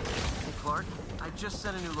 Hey, Clark. I just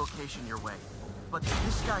sent a new location your way. But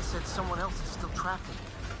this guy said someone else is still trapped in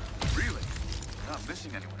it. Really? Not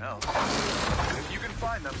missing anyone else. If you can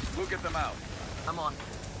find them, we'll get them out. I'm on.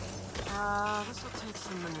 This'll take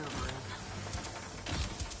some maneuvering.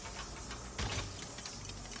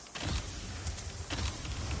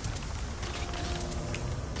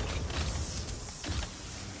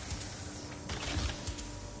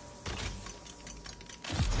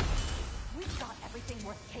 We've got everything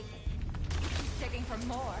worth taking. Keep digging for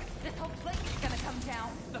more. This whole place is gonna come down.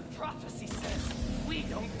 The prophecy says we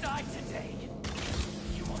don't die today.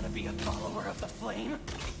 You want to be a follower of the flame?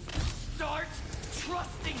 Start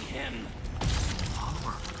trusting him.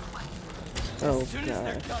 Follower of the flame. Oh, As soon as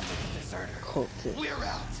they're God. done with the deserter, Cultist. we're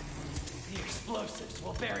out. The explosives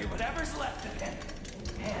will bury whatever's left of him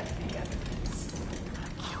and the evidence.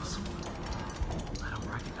 Kill someone. I don't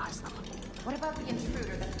recognize them. What about the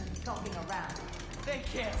intruder that's been skulking around? They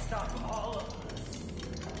can't stop all of us.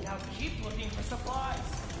 Now keep looking for supplies.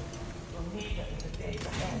 We'll need them in the days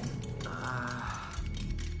ahead.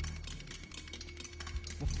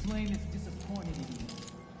 The flame is disappointed in you.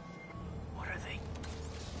 What are they?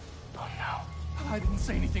 Oh no. I didn't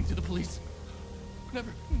say anything to the police.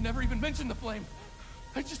 Never even mentioned the flame.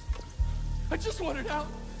 I just wanted out.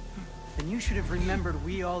 Then you should have remembered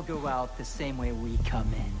we all go out the same way we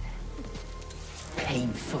come in.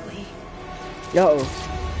 Painfully. Yo.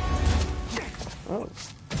 Oh.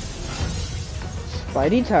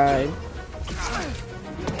 Spidey time.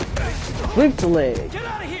 Flip the leg. Get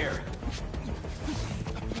out of here!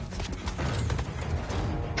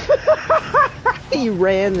 He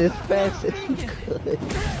ran as fast as he could.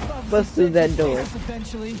 Bust through that door.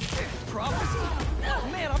 Eventually. Prophecy? Oh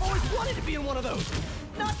man, I've always wanted to be in one of those.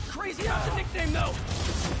 Not crazy enough to nickname though.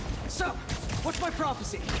 So, what's my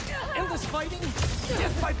prophecy? Endless fighting?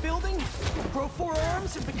 Death by building? Grow 4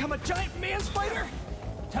 arms and become a giant man spider?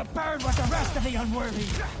 To burn with the rest of the unworthy.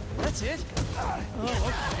 That's it? Oh,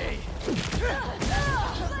 okay.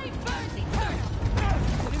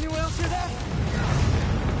 Did anyone else hear that?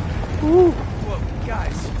 Ooh. Whoa,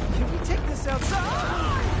 guys, can we take this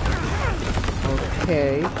outside?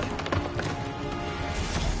 Okay. Is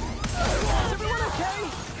everyone okay?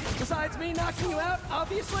 Besides me knocking you out,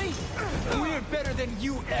 obviously? We're better than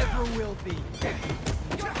you ever will be.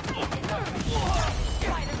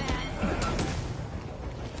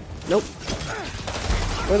 Nope.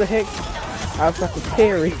 Where the heck? I fucking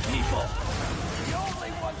parry. People. The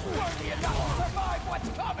only ones worthy enough to survive what's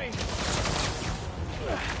coming.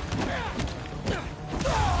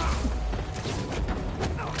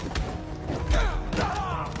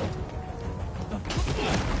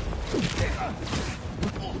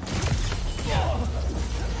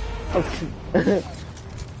 Oh shoot.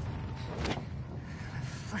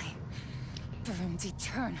 Flame burns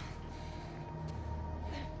eternal.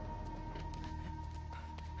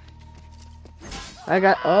 I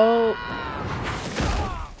got, oh.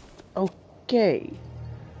 Okay.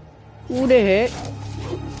 Who the heck?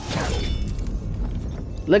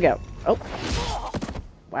 Look out. Oh.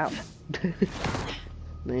 Wow.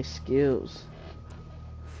 Nice skills.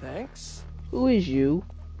 Thanks. Who is you?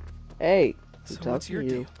 Hey. So I'm what's your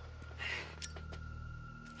talking to you.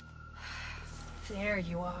 There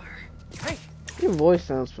you are. Hey! Your voice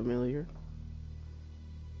sounds familiar.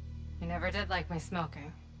 You never did like my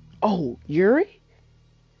smoking. Oh, Yuri?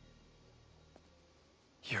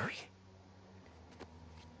 Yuri?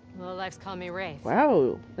 Lowlifes call me Wraith.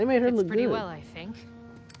 Wow, they made her It's look pretty good. well, I think.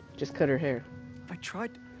 Just cut her hair. I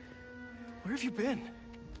tried. Where have you been?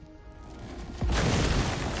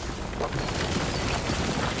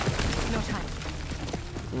 No time.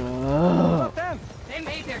 Oh. About them? They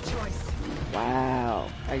made their choice. Wow,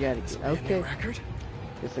 I gotta get okay. Record?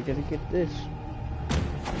 Guess I gotta get this.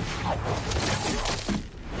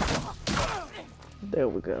 There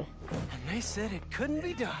we go. And they said it couldn't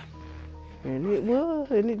be done. And it was,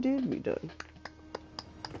 and it did be done.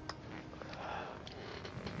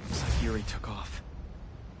 Looks like Yuri took off.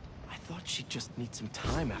 I thought she'd just need some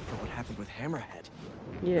time after what happened with Hammerhead.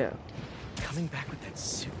 Yeah. Coming back with that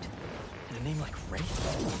suit and a name like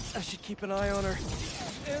Wraith? I should keep an eye on her.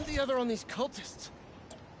 And the other on these cultists.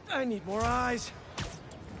 I need more eyes.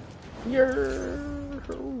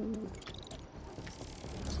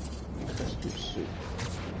 Custom suit.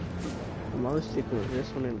 I'm always sticking with this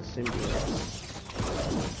one and the symbiote.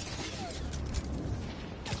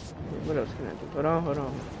 What else can I do? Hold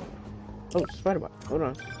on. Oh, Spider-Man. Hold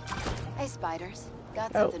on. Hey, Spiders.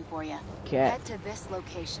 Got Oh. something for you. Cat. Head to this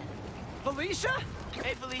location. Felicia?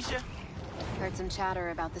 Hey, Felicia. Heard some chatter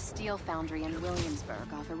about the steel foundry in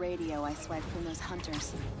Williamsburg off a radio I swiped from those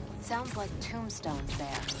hunters. Sounds like Tombstone's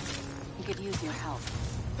there. He could use your help.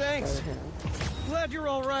 Thanks. Glad you're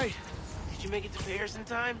all right. Did you make it to Pierce in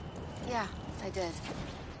time? Yeah, I did.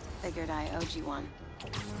 Figured I owed you one.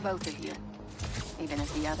 Both of you. Even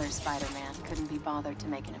if the other Spider-Man couldn't be bothered to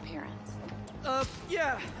make an appearance.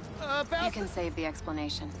 Yeah. About... You can save the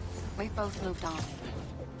explanation. We've both moved on.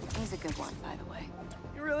 He's a good one, by the way.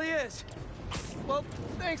 He really is. Well,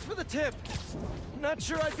 thanks for the tip. Not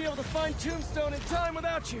sure I'd be able to find Tombstone in time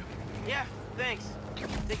without you. Yeah, thanks.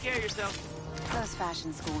 Take care of yourself. Those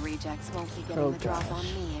fashion school rejects won't be getting Oh, the drop gosh. on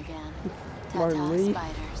me again. Martin Ta-ta, Lee.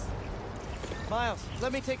 Spiders. Miles,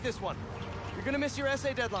 let me take this one. You're gonna miss your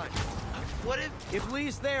essay deadline. What if... If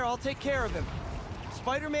Lee's there, I'll take care of him.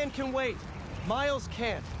 Spider-Man can wait. Miles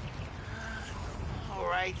can't. All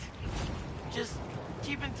right. Just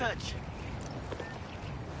keep in touch.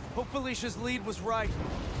 Hope Felicia's lead was right.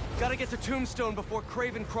 Gotta get to Tombstone before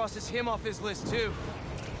Craven crosses him off his list, too.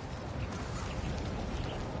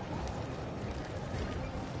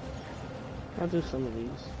 I'll do some of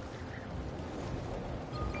these.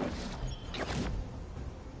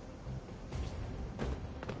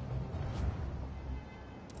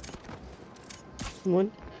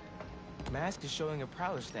 One. Mask is showing a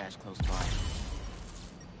Prowler stash close by.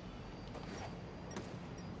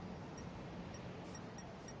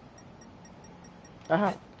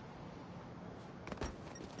 Aha.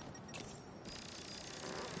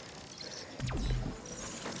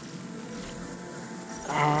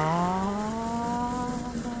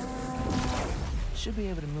 Should be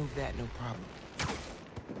able to move that, no problem.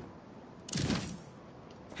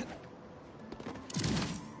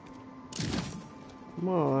 Come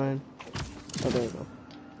on. Oh, there we go.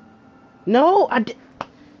 No, I did.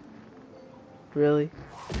 Really?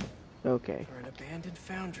 Okay. For an abandoned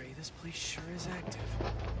foundry, this place sure is active.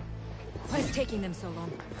 What's taking them so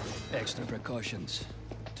long? Extra precautions.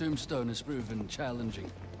 Tombstone has proven challenging.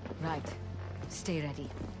 Right. Stay ready.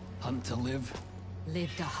 Hunt to live.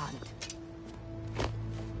 Live to hunt.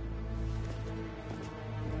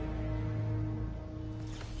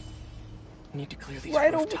 Need to clear these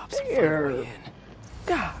Right over rooftops and there. find a way in.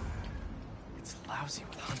 God. It's lousy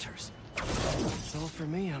with hunters. Well, for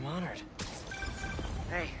me, I'm honored.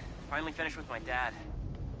 Hey, finally finished with my dad.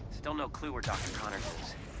 Still no clue where Dr. Connors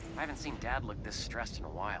is. I haven't seen Dad look this stressed in a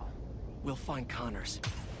while. We'll find Connors.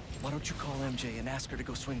 Why don't you call MJ and ask her to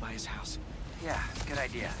go swing by his house? Yeah, good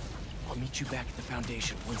idea. I'll meet you back at the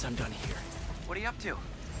Foundation once I'm done here. What are you up to?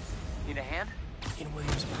 Need a hand? In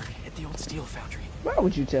Williamsburg, at the old steel foundry. Why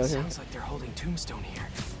would you tell him? Sounds like they're holding Tombstone here.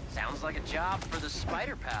 Sounds like a job for the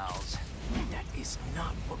Spider Pals. That is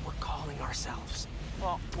not what we're calling ourselves.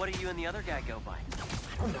 Well, what do you and the other guy go by?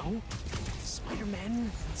 I don't know.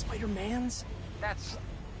 Spider-Man? Spider-Mans? That's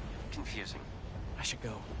confusing. I should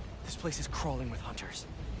go. This place is crawling with hunters.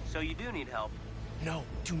 So you do need help? No,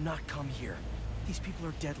 do not come here. These people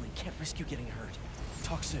are deadly. Can't risk you getting hurt.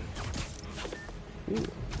 Talk soon. Ooh.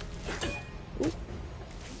 Ooh. Is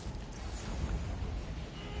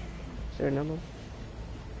there a number?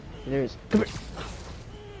 There is. Come here.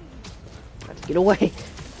 Let's get away.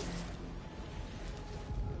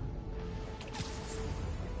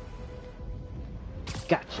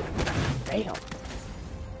 Gotcha. Damn.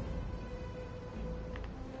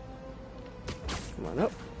 Come on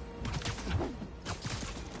up.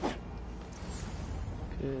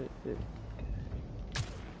 Good, good.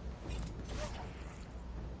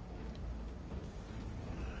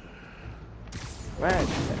 Right,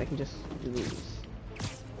 I can just do these.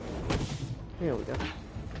 Here we go.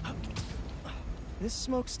 This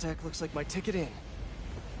smokestack looks like my ticket in.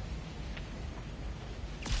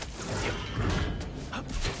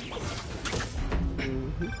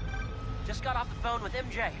 Just got off the phone with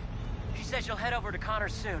MJ. She says she'll head over to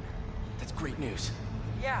Connors soon. That's great news.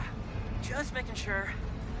 Yeah, just making sure.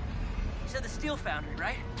 You said the steel foundry,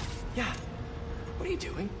 right? Yeah. What are you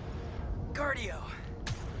doing? Cardio.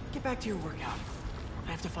 Get back to your workout.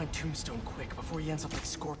 I have to find Tombstone quick before he ends up like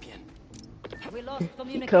Scorpion. We lost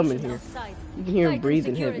He coming here. You can hear him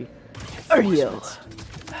breathing heavy. Cardio.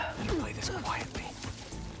 Play this quietly.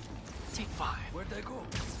 Take 5. Where'd they go?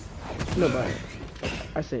 Nobody.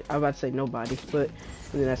 I was about to say nobody, but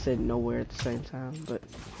and then I said nowhere at the same time. But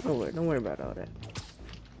nowhere. Don't worry about all that.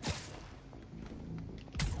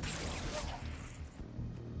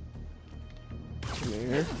 Come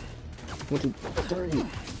here. 1, 2, 3.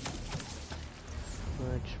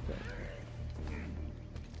 Much better.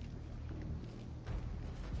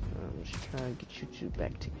 I'm just trying to get you two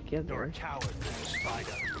back together. You're a coward,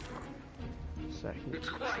 Spider. So I can...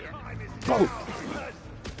 Oh!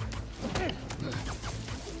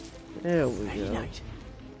 There we go.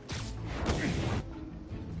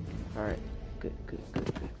 Alright, good.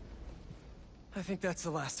 I think that's the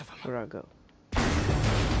last of them. Where'd I go?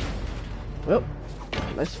 Well,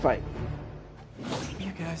 let's fight.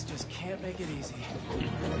 You guys just can't make it easy.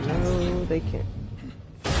 No, they can't.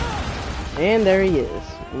 And there he is.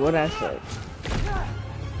 What I said.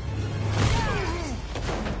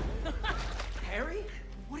 Harry?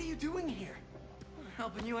 What are you doing here?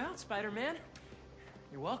 Helping you out, Spider-Man.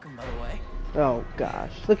 You're welcome, by the way. Oh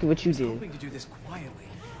gosh, look at what you I was did. hoping to do this quietly.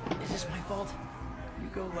 Is this my fault? You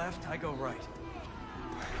go left, I go right.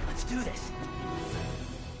 Let's do this.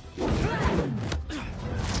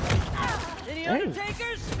 Any Dang.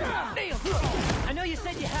 Undertakers? Damn! I know you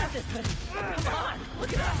said you had this, but come on,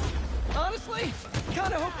 look it up. Honestly,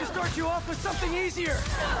 kinda hope to start you off with something easier.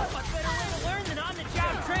 What better way to learn than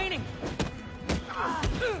on-the-job training?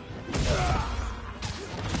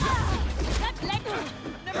 That leg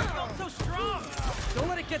never felt so strong. Don't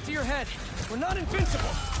let it get to your head. We're not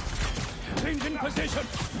invincible. Changing position.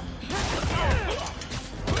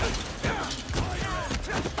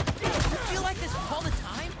 You feel like this all the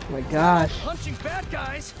time? Oh my gosh. Punching bad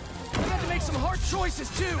guys. We had to make some hard choices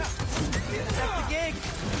too. That's the gig.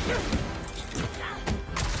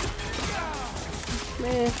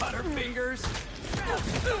 Man. Butterfingers.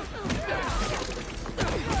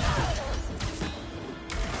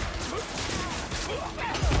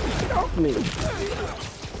 Get off me.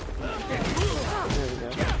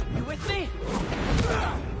 You with me?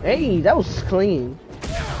 Hey, that was clean.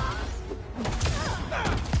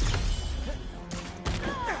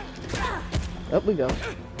 Up we go.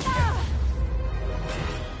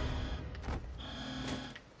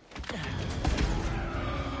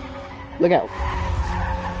 Look out.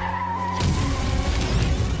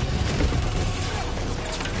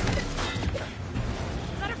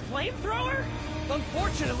 Is that a flamethrower?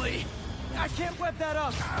 Unfortunately, I can't web that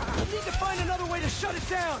up. We need to find another way to shut it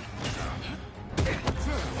down.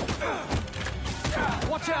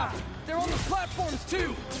 Watch out! They're on the platforms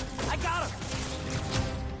too. I got him.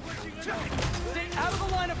 Stay out of the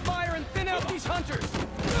line of fire and thin out these hunters.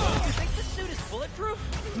 You think this suit is bulletproof?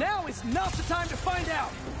 Now is not the time to find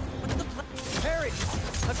out. What's the plan? Harry,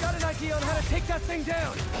 I've got an idea on how to take that thing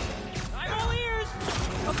down. I'm all ears.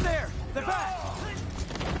 Up there, the back.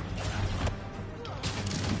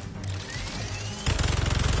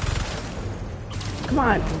 Come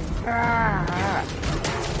on. Ah.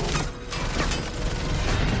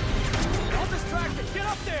 I'll distract it. Get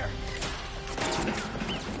up there.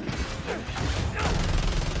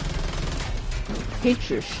 Hit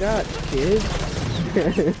your shot, kid.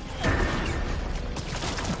 That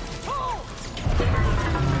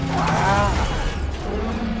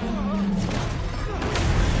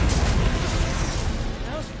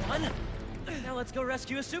was fun. Now let's go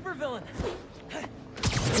rescue a supervillain.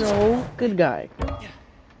 No, good guy.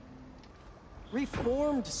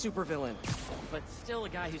 Reformed supervillain. But still a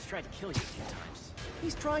guy who's tried to kill you a few times.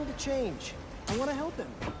 He's trying to change. I want to help him.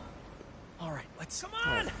 All right, let's... Come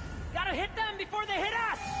on! Gotta hit them before they hit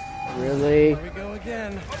us! Really? Here we go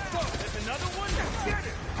again. There's another one. Get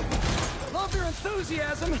it. Love your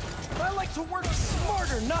enthusiasm, but I like to work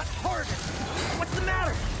smarter, not harder. What's the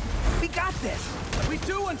matter? We got this! We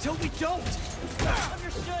do until we don't.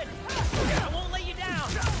 Understood. I won't let you down.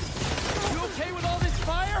 You okay with all this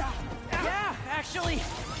fire? Yeah, actually.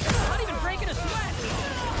 Not even breaking a sweat.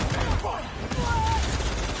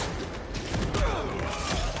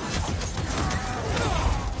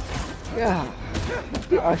 Yeah.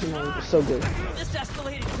 Your arsenal is so good. This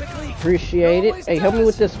escalated quickly. Appreciate it. Hey, help me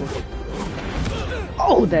with this one.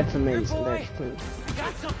 Oh, that's amazing. Boy, That's clean. I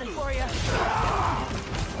got something for you.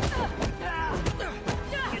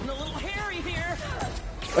 Getting a little hairy here.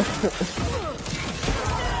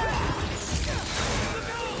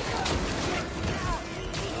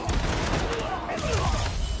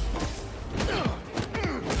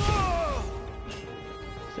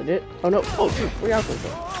 Is that it? Oh no! Oh shoot! Where y'all going?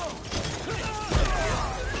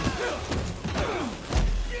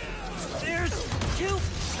 There's too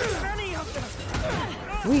many of them.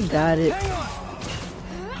 We got it. Hang on.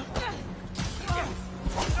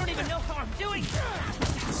 I don't even know how I'm doing.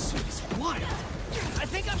 This is wild. I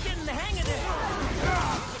think I'm getting the hang of this.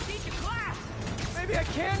 Teach a class. Maybe I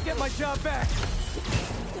can get my job back.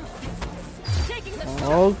 Taking the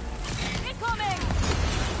Oh, incoming.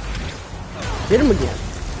 hit him again.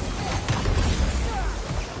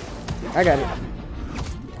 I got it.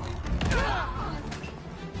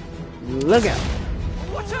 Look out.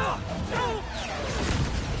 Watch out!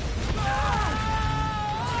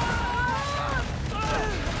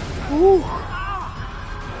 Ooh.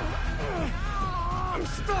 I'm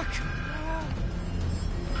stuck.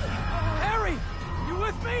 Harry, you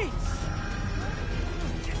with me?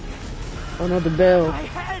 Oh no, the bell. My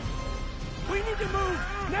head. We need to move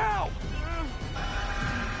now.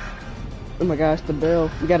 Oh my gosh, the bell.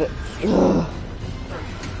 We got it. Ugh.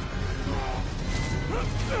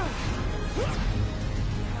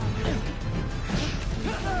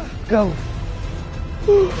 Go.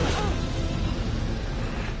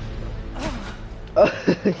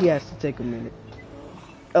 He has to take a minute.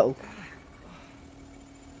 Uh-oh.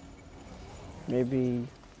 Maybe.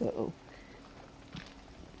 Uh-oh.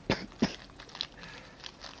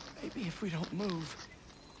 Maybe if we don't move,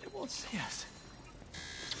 it won't see us.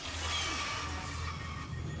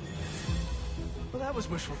 Well, that was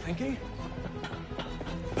wishful thinking.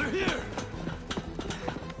 They're here!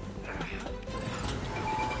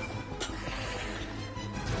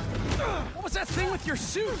 What was that thing with your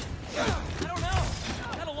suit? I don't know.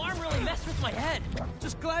 That alarm really messed with my head.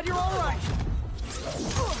 Just glad you're all right.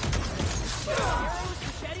 Arrows,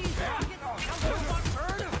 machetes, rockets, a robot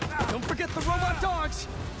bird. Don't forget the robot dogs.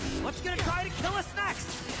 What's gonna try to kill us next?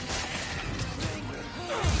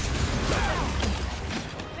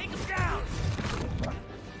 Take him down.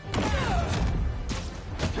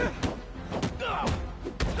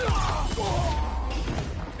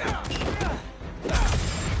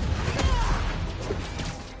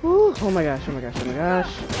 Ooh, oh my gosh, oh my gosh, oh my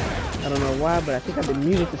gosh. I don't know why, but I think I've been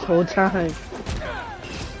muted this whole time.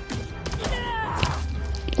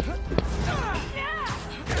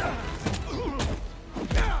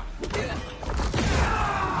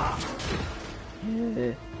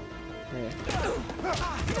 Yeah. Yeah.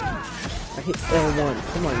 I hit L1.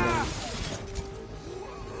 Come on, man.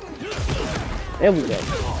 There we go.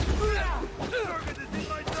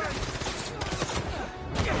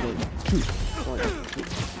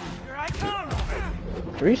 Here I come.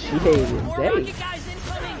 Appreciate it. More Dang. rocket guys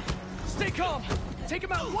incoming. Stay calm. Take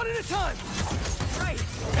them out one at a time. Right.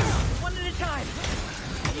 One at a time.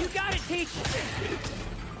 You got it, Teach.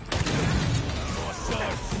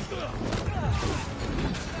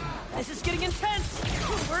 This is getting intense.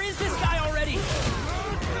 Where is this guy already?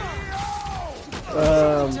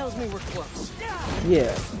 Tells me we're close.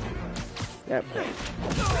 Yeah. Yep.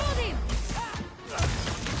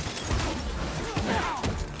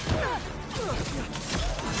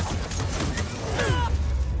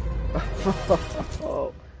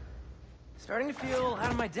 Starting to feel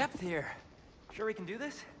out of my depth here. Sure we can do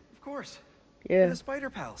this? Of course. Yeah. We're the Spider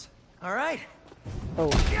Pals. All right. Oh.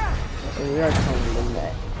 So we are calling them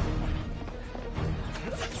that.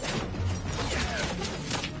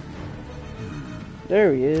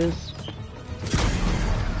 There he is.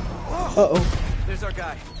 Uh-oh. There's our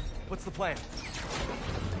guy. What's the plan?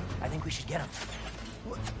 I think we should get him.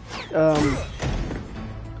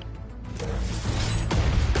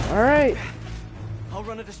 All right. I'll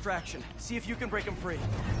run a distraction. See if you can break him free.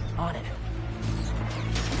 On it.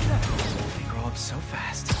 They grow up so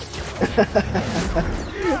fast.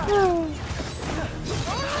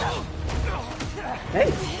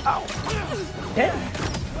 Hey. Ow. Hey.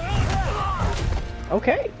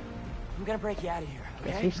 Okay. I'm gonna break you out of here,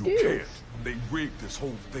 Got okay? some You skills. can't. They rigged this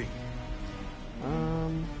whole thing.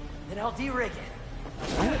 Then I'll de-rig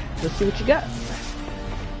it. Alright, let's see what you got.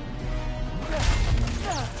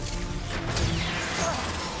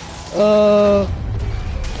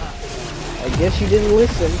 I guess you didn't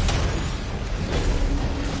listen.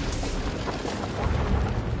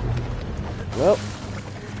 Well.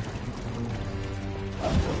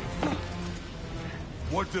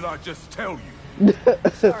 What did I just tell you?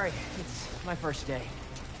 Sorry, it's my first day.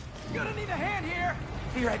 Gonna need a hand here.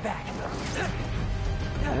 Be right back.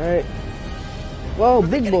 Alright. Whoa,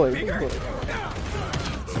 big boy. Big boy.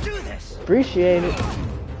 Let's do this. Appreciate it.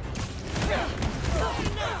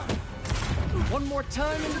 One more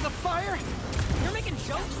time into the fire. You're making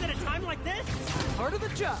jokes at a time like this? Part of the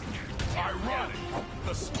job. Ironic.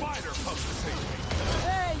 The spider comes to save me.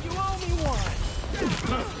 Hey, you owe me one.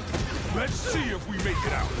 Let's see if we make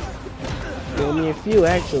it out. Only a few,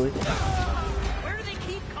 actually. Where do they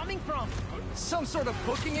keep coming from? Some sort of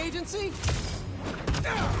booking agency?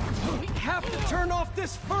 We have to turn off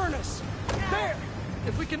this furnace. There.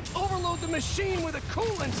 If we can overload the machine with a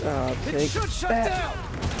coolant, it should shut down.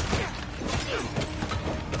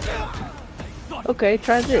 Okay,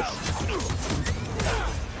 try this.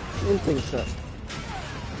 Didn't think so.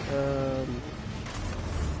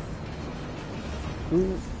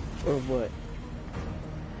 Who or what?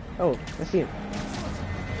 Oh, I see him.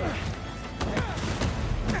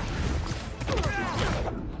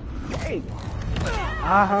 Hey.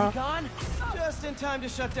 Gone? Just in time to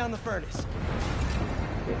shut down the furnace.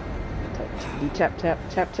 Tap, tap,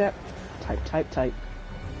 tap, tap. Type, type, type.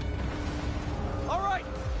 All right,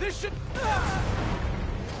 this should.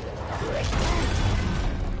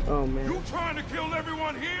 Oh man. You trying to kill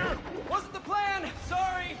everyone here? Wasn't the plan.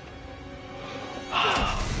 Sorry.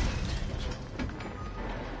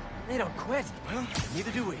 They don't quit. Well,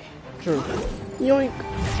 neither do we. True. Yoink.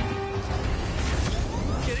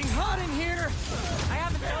 Getting hot in here. I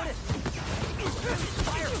haven't noticed.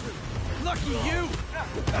 Lucky you.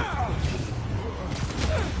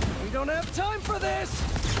 We don't have time for this.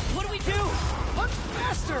 What do we do? Punch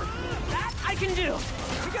faster. That I can do.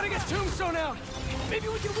 We gotta get Tombstone out. Maybe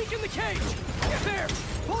we can weaken the cage. There.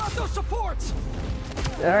 Pull out those supports.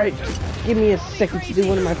 Alright, give me a second to do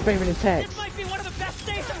one of my favorite attacks. This might be one of the best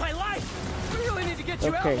days of my life. We really need to get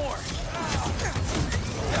you out more.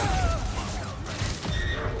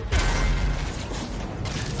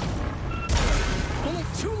 Only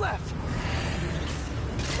 2 left.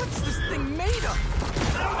 What's this thing made of?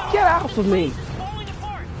 Get off of me. It's falling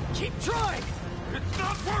apart. Keep trying. It's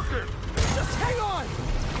not working. Just hang on.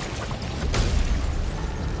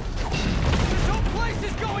 This whole place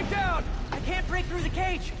is going down. I can't break through the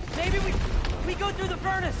cage. Maybe we go through the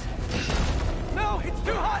furnace. No, it's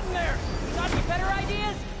too hot in there. Got any better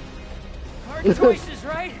ideas? Hard choices,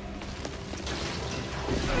 right?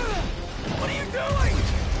 What are you doing?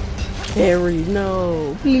 Harry,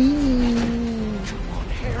 no, please. Come on,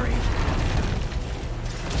 Harry.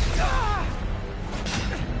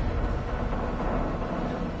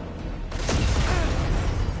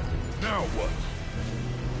 Now what?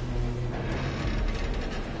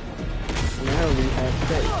 Now we have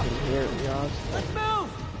sex in here, y'all. Let's move.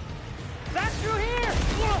 That's through here.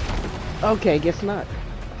 Okay, guess not.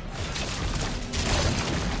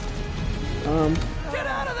 Get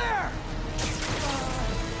out of there!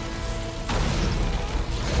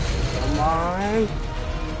 Come on.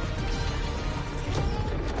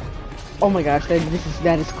 Oh my gosh,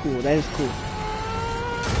 that is cool. That is cool.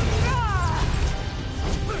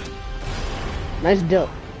 Nice duck.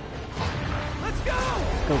 Let's go!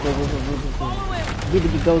 Go, go, go, go, go, go, go. Follow it. Get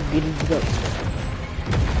it, go, get it, go.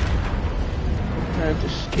 Time to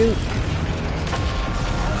scoot.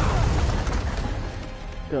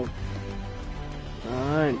 Go.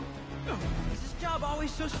 Fine. Is this job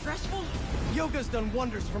always so stressful? Yoga's done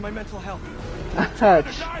wonders for my mental health.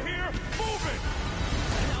 Touch. Guy here, move it!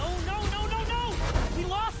 No. We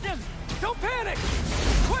lost him. Don't panic!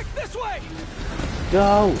 Quick, this way!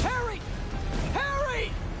 Go. Harry!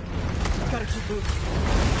 Harry! Gotta keep moving.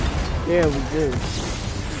 Yeah, we do.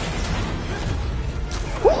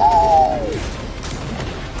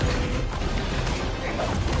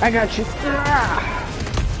 I got you.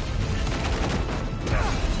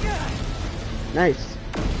 Nice.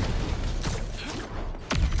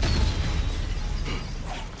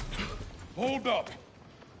 Hold up.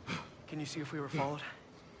 Can you see if we were followed?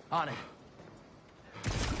 On it.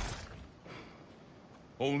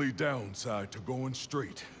 Only downside to going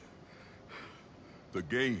straight. The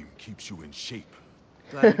game keeps you in shape.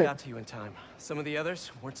 Glad we got to you in time. Some of the others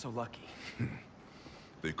weren't so lucky.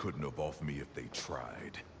 They couldn't have off me if they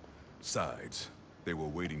tried. Besides, they were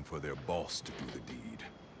waiting for their boss to do the deed.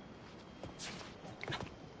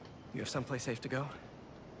 You have someplace safe to go?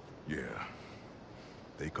 Yeah.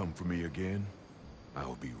 They come for me again,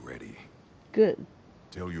 I'll be ready. Good.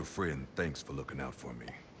 Tell your friend thanks for looking out for me.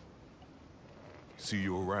 See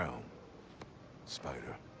you around,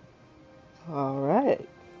 Spider. All right.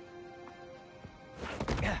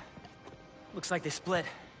 Looks like they split.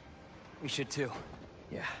 We should too.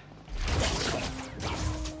 Yeah.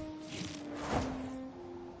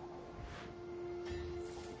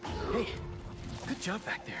 Hey, good job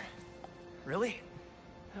back there. Really?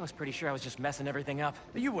 I was pretty sure I was just messing everything up.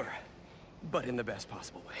 You were, but in the best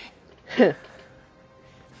possible way.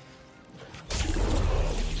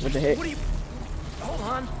 What the heck? What are you... Hold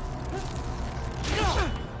on.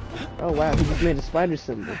 Oh wow, he just made a spider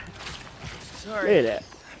symbol. Sorry. Look at that.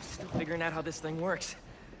 I'm still figuring out how this thing works.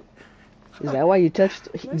 Is that why you touched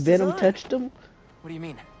Nice Venom design. touched him? What do you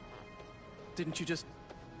mean? Didn't you just...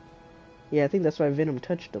 Yeah, I think that's why Venom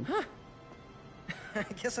touched him. Huh. I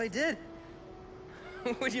guess I did.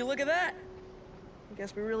 Would you look at that? I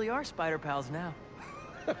guess we really are spider pals now.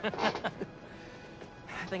 I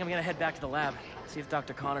think I'm gonna head back to the lab, see if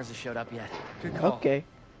Dr. Connors has showed up yet. Good call. Okay.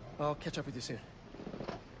 I'll catch up with you soon.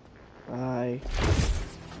 Bye.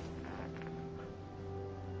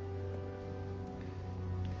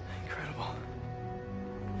 Incredible.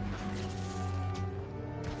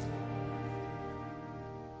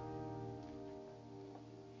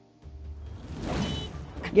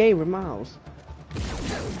 Yay, we're Miles.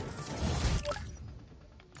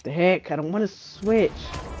 The heck? I don't want to switch.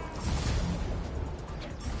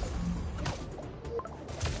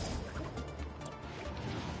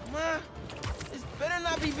 Ma, this better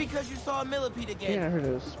not be because you saw a millipede again. Yeah, I heard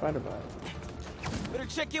it was Spider-Man. Better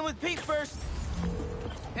check in with Pete first.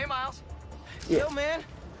 Hey, Miles. Yeah. Yo, man.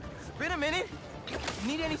 It's been a minute. You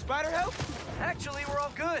need any spider help? Actually, we're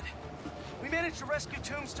all good. We managed to rescue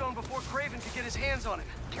Tombstone before Craven could get his hands on him.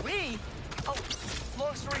 We? Oh,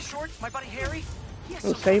 long story short, my buddy Harry, he has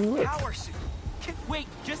Oh, some same look. power suit. Wait,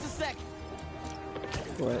 just a sec.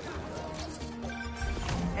 What?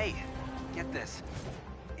 Hey, get this.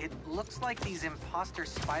 It looks like these imposter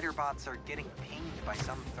spider bots are getting pinged by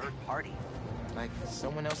some third party. Like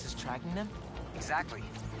someone else is tracking them? Exactly.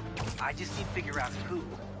 I just need to figure out who.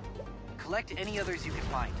 Collect any others you can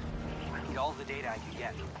find. I need all the data I can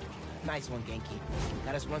get. Nice one, Genki.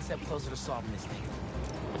 Got us one step closer to solving this thing.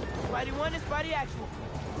 Spidey 1 and Spidey Actual.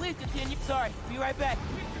 Please continue. Sorry, be right back.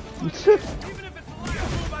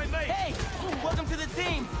 Hey, welcome to the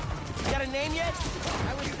team. You got a name yet?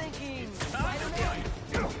 I was thinking Spider-Man.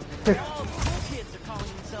 All cool kids are calling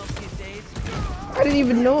themselves these days. I didn't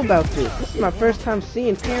even know about this. This is my first time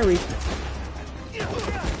seeing Harry.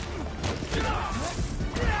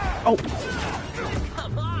 Oh.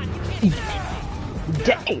 Come on, you can't.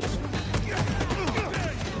 Dang.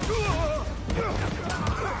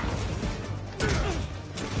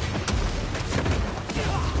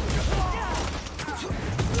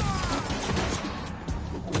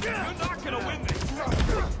 You're not gonna win this.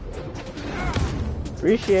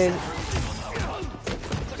 Appreciate it.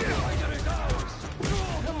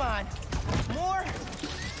 Come on. More.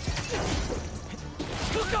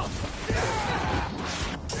 Let's go.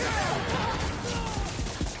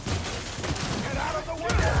 Get out of the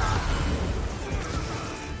way.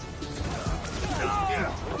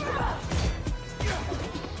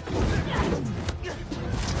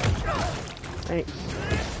 Thanks.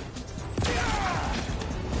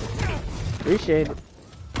 Appreciate it.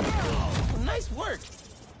 Well, nice work.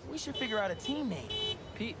 We should figure out a team name.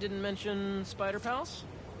 Pete didn't mention spider pals?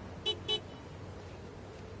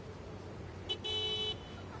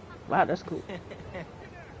 Wow, that's cool.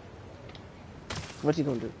 What's he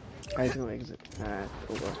gonna do? Oh, he's gonna exit. Alright,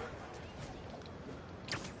 over.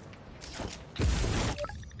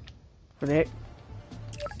 What the heck?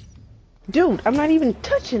 Dude, I'm not even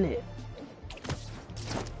touching it.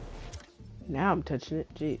 Now I'm touching it.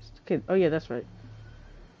 Jeez. Okay. Oh yeah, that's right.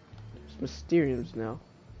 It's Mysteriums now.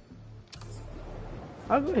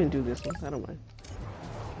 I'll go ahead and do this one. I don't mind.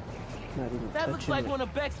 Not even That looks like it. one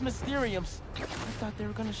of Beck's Mysteriums. I thought they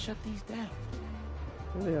were gonna shut these down.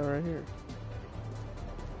 There they are right here.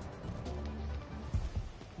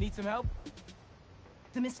 Need some help?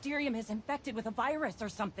 The Mysterium is infected with a virus or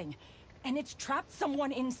something, and it's trapped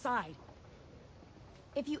someone inside.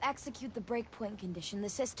 If you execute the breakpoint condition, the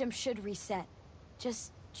system should reset.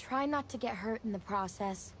 Just try not to get hurt in the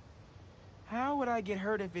process. How would I get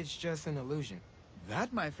hurt if it's just an illusion?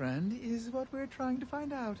 That, my friend, is what we're trying to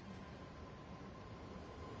find out.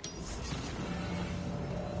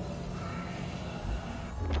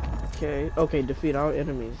 Okay. Okay. Defeat all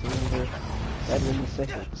enemies in under 7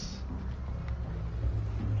 seconds.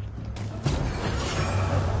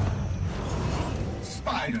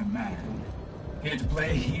 Spider-Man. Here to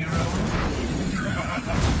play hero?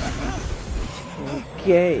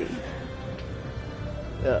 Okay.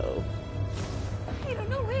 Uh-oh. I don't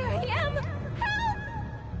know where I am. Help!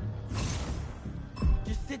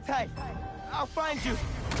 Just sit tight. I'll find you.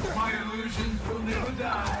 My illusions will never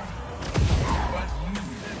die. But you...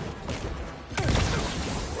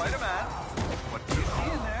 Spider-Man, what do you see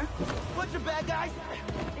in there? Bunch of bad guys,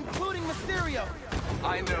 including Mysterio.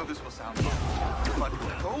 I know this will sound wrong, but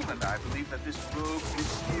Cole and I believe that this rogue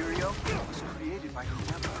Mysterio was created by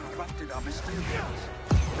whoever corrupted our Mysterios.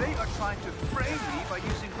 They are trying to frame me by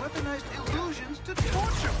using weaponized illusions to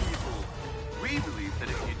torture people. We believe that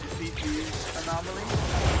if you defeat these anomalies,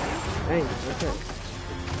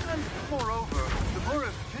 and moreover, the more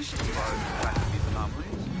efficient you are in crafting these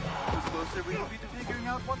anomalies, the closer we will be to figuring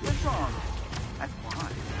out what went wrong and why.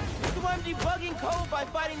 So I'm debugging Cole by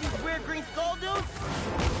fighting these weird green skull dudes?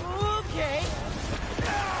 Okay.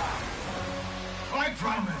 I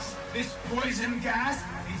promise, this poison gas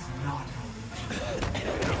is not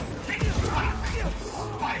Take it back,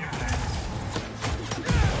 Spider-Man!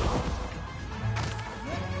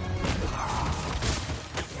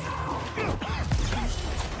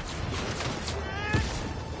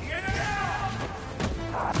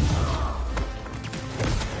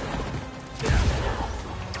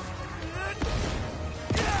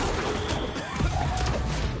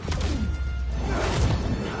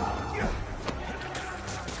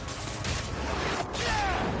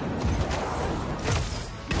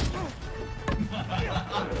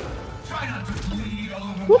 Try not to bleed all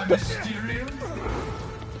over my Mysterio.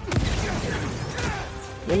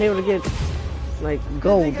 Been able to get like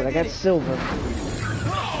gold, but I got silver.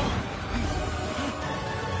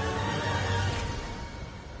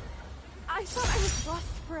 I thought I was lost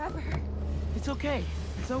forever. It's okay.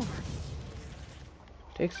 It's over.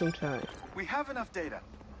 Take some time. We have enough data,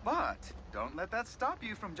 but don't let that stop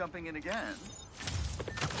you from jumping in again.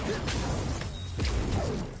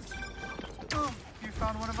 Oh, you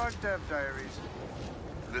found one of our dev diaries.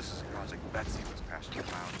 This is a project Betsy was passionate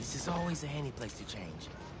about. This is always a handy place to change.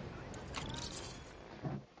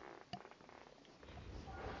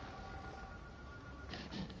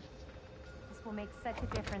 This will make such a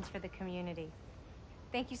difference for the community.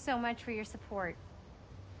 Thank you so much for your support.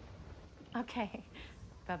 Okay,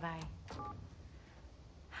 bye-bye.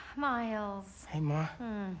 Miles. Hey, Ma.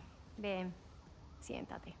 Ven,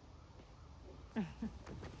 siéntate. I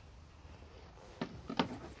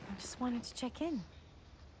just wanted to check in.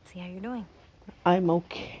 See how you're doing. I'm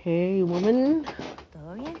okay, woman.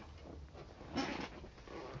 ¿Todo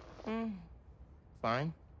bien?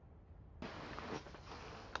 Fine.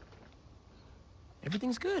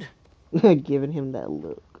 Everything's good. Giving him that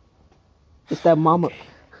look. It's that mama.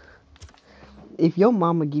 If your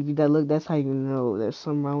mama give you that look, that's how you know there's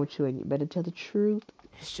something wrong with you and you better tell the truth.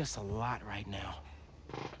 It's just a lot right now.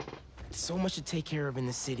 So much to take care of in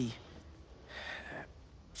the city.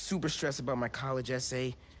 Super stressed about my college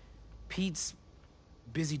essay. Pete's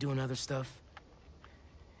busy doing other stuff.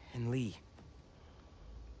 And Lee.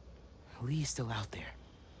 Lee's still out there.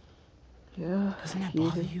 Yeah. Doesn't that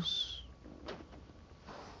bother you?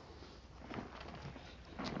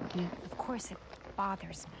 Of course it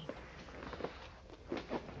bothers me.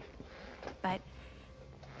 But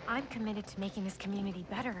I'm committed to making this community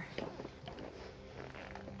better.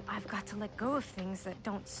 I've got to let go of things that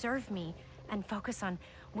don't serve me and focus on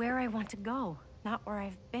where I want to go, not where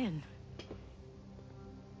I've been.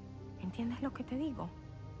 ¿Entiendes lo que te digo?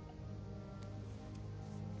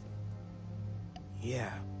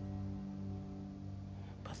 Yeah.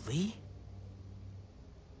 But Lee?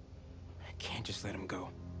 I can't just let him go.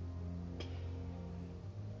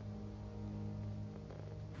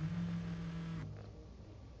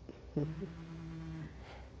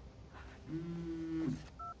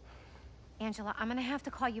 Angela, I'm gonna have to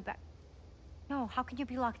call you back. No, how can you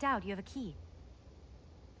be locked out? You have a key.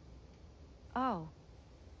 Oh.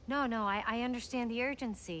 No, I understand the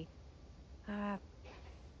urgency.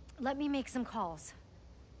 Let me make some calls.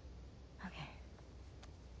 Okay.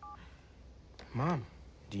 Mom,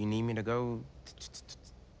 do you need me to go?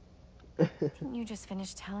 Didn't you just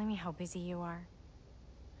finish telling me how busy you are?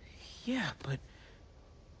 Yeah, but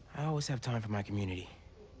I always have time for my community.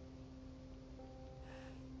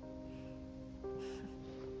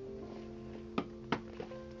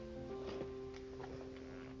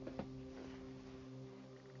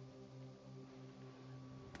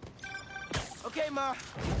 Okay, Ma.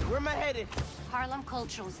 Where am I headed? Harlem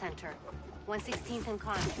Cultural Center, 116th and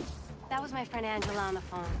Congress. That was my friend Angela on the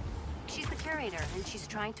phone. She's the curator, and she's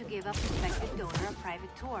trying to give a prospective donor a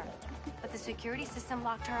private tour. But the security system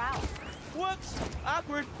locked her out. Whoops!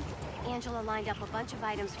 Awkward. Angela lined up a bunch of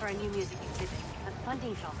items for a new music exhibit, but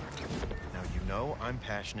funding fell through. Now, you know I'm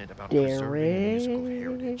passionate about preserving the musical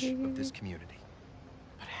heritage of this community.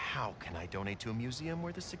 But how can I donate to a museum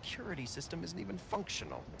where the security system isn't even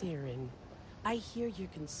functional? Darren, I hear your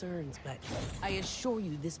concerns, but I assure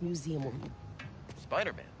you this museum will...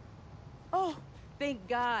 Spider-Man? Oh, thank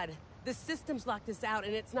God. The system's locked us out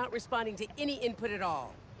and it's not responding to any input at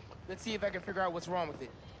all. Let's see if I can figure out what's wrong with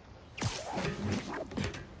it.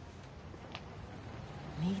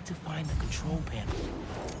 Need to find the control panel.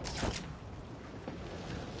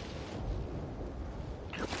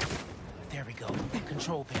 There we go.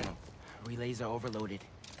 Control panel. Relays are overloaded.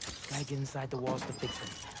 Gotta get inside the walls to fix them.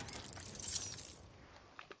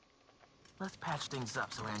 Let's patch things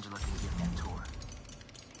up so Angela can give that tour.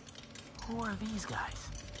 Who are these guys?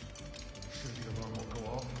 Should the alarm will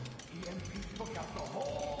go off. EMP took out the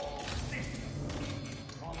whole system.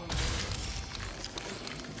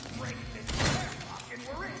 Break this padlock and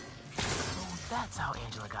we're in. So that's how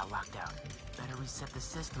Angela got locked out. Better reset the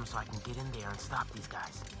system so I can get in there and stop these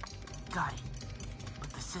guys. Got it. But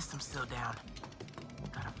the system's still down.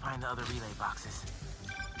 Gotta find the other relay boxes.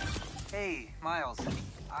 Hey, Miles.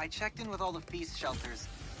 I checked in with all the feast shelters.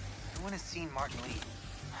 No one has seen Martin Lee.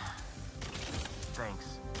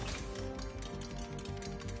 Thanks.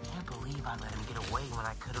 Can't believe I let him get away when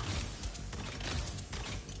I could've...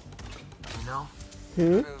 You know?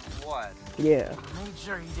 What? Yeah. Made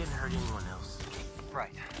sure he didn't hurt anyone else.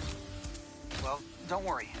 Right. Well, don't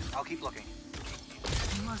worry. I'll keep looking.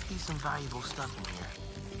 There must be some valuable stuff in here.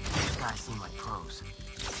 These guys seem like pros.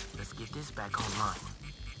 Let's get this back online.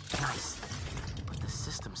 Nice. But the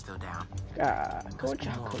system's still down. Go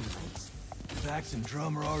Choco. Sax and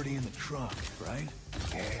drum are already in the trunk, right?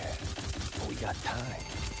 Yeah. But we got time.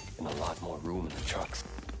 And a lot more room in the trucks.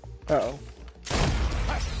 Uh-oh.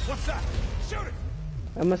 Hey, what's that? Shoot it!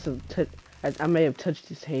 I must have I may have touched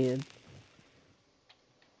his hand.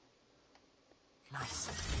 Nice.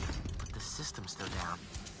 But the system's still down.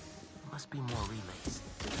 Must be more relays.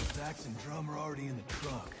 Sax and drum are already in the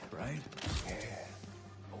trunk, right? Yeah.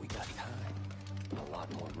 But we got time. A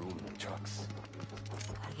lot more room in the trucks.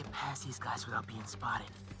 Gotta get past these guys without being spotted.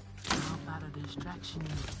 How about a distraction?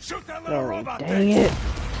 Shoot that little robot! Dang it!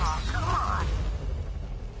 Oh, come on!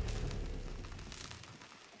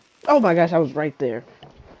 Oh my gosh, I was right there.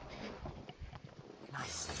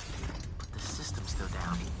 Nice. But the system's still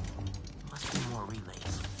down. Must be more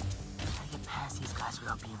relays. Gotta get past these guys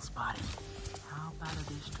without being spotted. How about a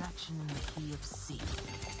distraction in the key of C?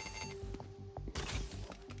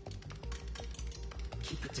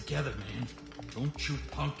 Keep it together, man. Don't you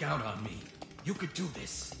punk out on me. You could do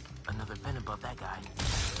this. Another vent above that guy.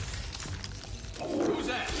 Who's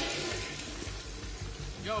that?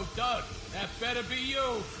 Yo, Doug, that better be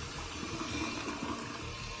you.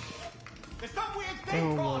 There's some weird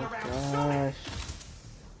thing Oh crawling my around. gosh.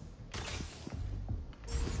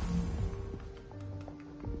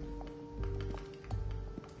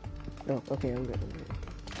 Oh, okay, I'm good.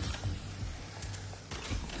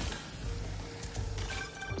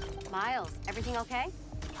 Miles, everything okay?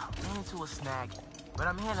 Ran into a snag, but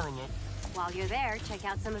I'm handling it. While you're there, check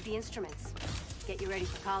out some of the instruments. Get you ready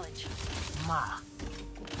for college. Ma,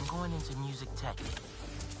 I'm going into music tech.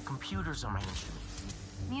 Computers are my instruments.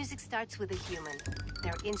 Music starts with a human,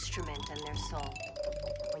 their instrument and their soul.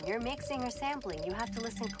 When you're mixing or sampling, you have to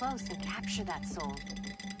listen close and capture that soul.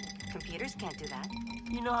 Computers can't do that.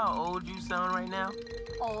 You know how old you sound right now?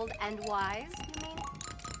 Old and wise, you mean?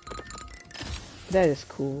 That is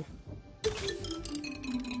cool.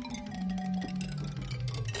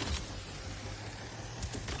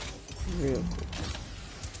 Real cool.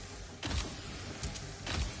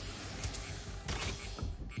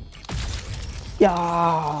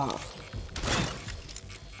 Yeah.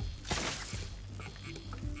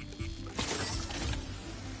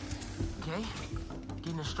 Okay,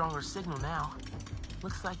 getting a stronger signal now.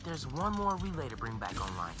 Looks like there's one more relay to bring back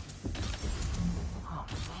online. Oh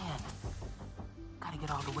man, gotta get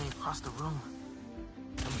all the way across the room.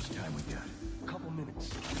 How much time we got? A couple minutes.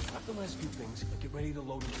 After the last few things, get ready to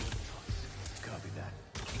load into the trucks. Copy that.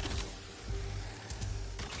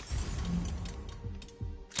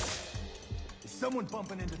 Is someone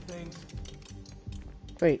bumping into things?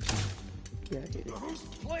 Wait. Yeah, I get it. Who's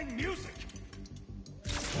playing music?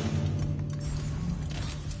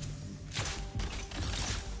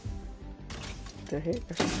 The heck?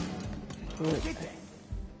 Wait.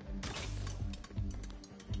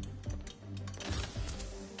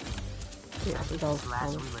 Yeah, I think I was Last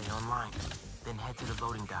calling. relay online, then head to the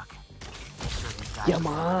loading dock. Make sure these guys Come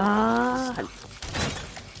on!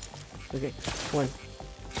 Okay, 1,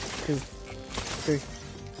 2, 3.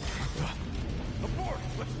 Abort!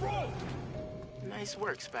 Let's roll! Nice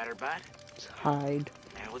work, Spider-Bot. Let's hide.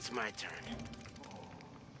 Now it's my turn.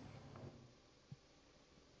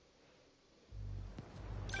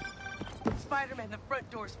 Spider-Man, the front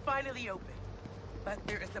door's finally open. but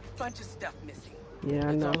there is a bunch of stuff missing. Yeah,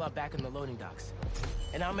 I It's know. all up back in the loading docks.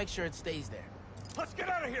 And I'll make sure it stays there. Let's get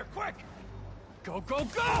out of here, quick! Go, go,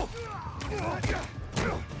 go!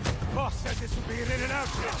 Boss said this would be an in-and-out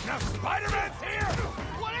ship. Now Spider-Man's here!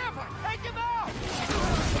 Whatever! Take him out!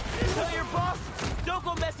 Tell your boss, don't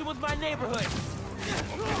go messing with my neighborhood.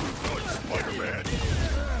 Spider-Man!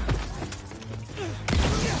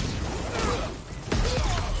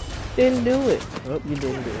 Didn't do it. Oh, you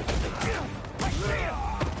didn't do it.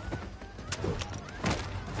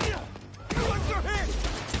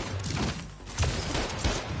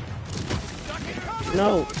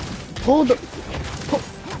 No. Pull the... Pull.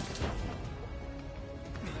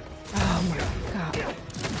 Oh my god.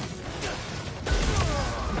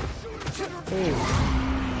 Hey.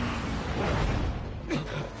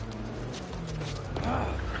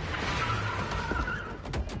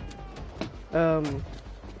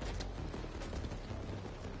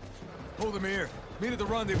 Hold him here. Meet at the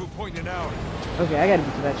rendezvous point in an hour. Okay, I gotta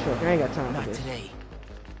get to that truck. I ain't got time for Not this. today.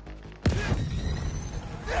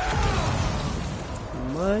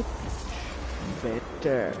 Much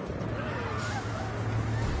better.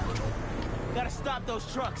 Gotta stop those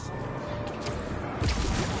trucks.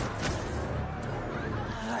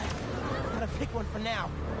 Gotta pick one for now.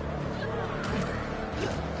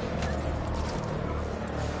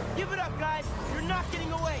 Give it up, guys. You're not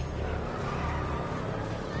getting away.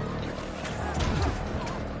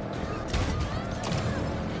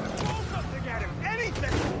 Throw something at him!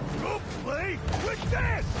 Anything! Go play with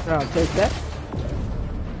this! I'll take that.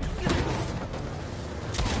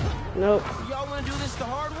 Nope. Y'all wanna do this the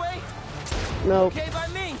hard way? Nope. Okay by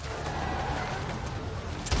me.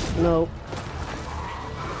 Nope.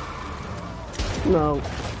 No.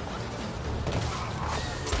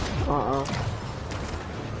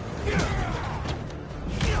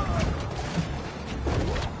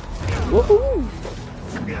 Woohoo!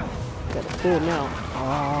 Gotta pull now.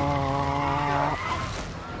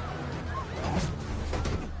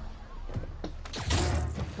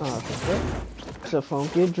 Okay. It's a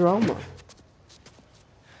funky drummer.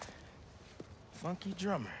 Funky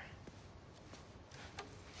drummer.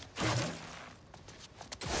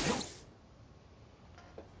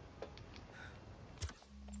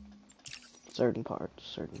 Certain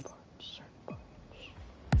parts.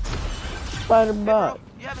 Spider-Man.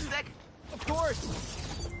 You have a sec? Of course.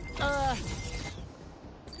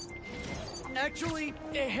 Actually,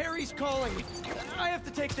 Harry's calling. I have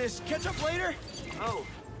to take this. Catch up later? Oh,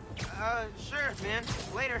 sure, man.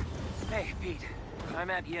 Later. Hey, Pete. I'm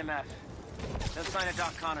at EMF. No sign of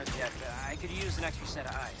Doc Connors yet. I could use an extra set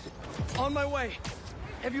of eyes. On my way.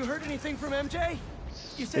 Have you heard anything from MJ?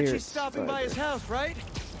 You said she's stopping by his house, right?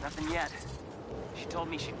 Nothing yet. She told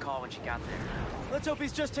me she'd call when she got there. Let's hope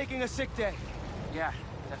he's just taking a sick day. Yeah,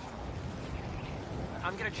 definitely.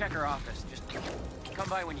 I'm gonna check her office. Just come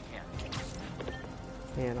by when you can.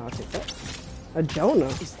 And I'll take that. A Jonah.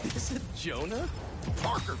 Is this a Jonah?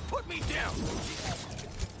 Parker, put me down!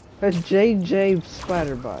 A JJ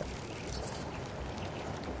Spider-Bot.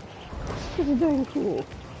 This is dang cool.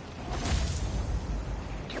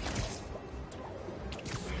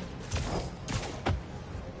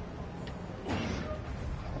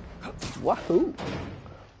 Wahoo!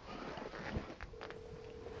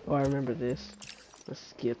 Oh, I remember this. Let's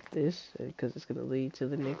skip this because it's gonna lead to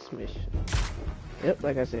the next mission. Yep,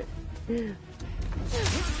 like I said.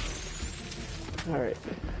 Alright.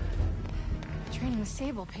 Training with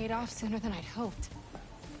Sable paid off sooner than I'd hoped.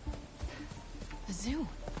 The zoo.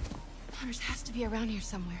 Connors has to be around here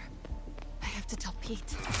somewhere. I have to tell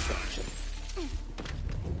Pete.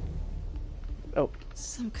 Oh.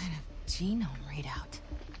 Some kind of genome readout.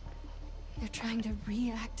 They're trying to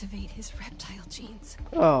reactivate his reptile genes.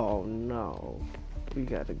 Oh no. We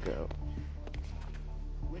gotta go.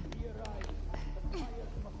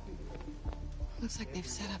 Looks like they've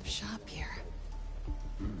set up shop here.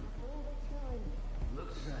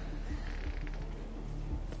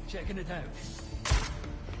 Checking it out.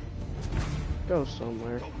 Go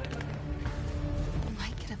somewhere.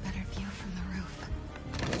 Might get a better view from the roof.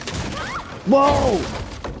 Whoa!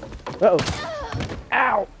 Uh-oh.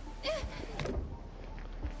 Ow!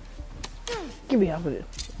 Get me off of it.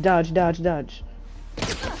 Dodge, dodge, dodge.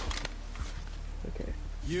 Okay.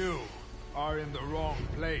 You are in the wrong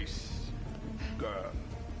place, girl.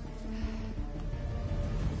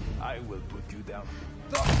 I will put you down.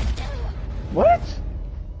 What?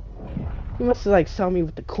 He must have like saw me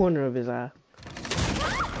with the corner of his eye.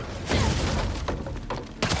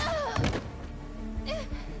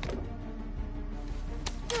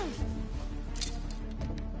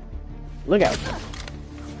 Look out.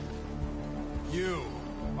 You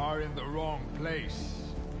are are in the wrong place,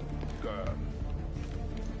 girl.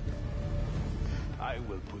 I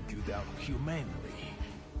will put you down humanely.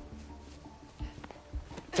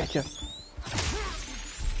 Gotcha.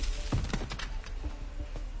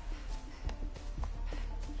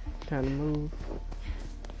 Trying to move.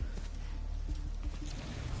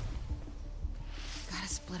 Gotta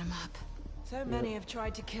split him up. So many have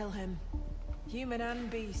tried to kill him. Human and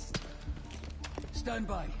beast. Stand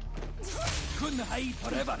by. Couldn't hide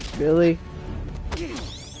forever. Really?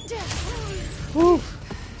 Whew.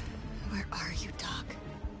 Where are you, Doc?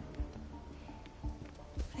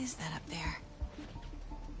 What is that up there?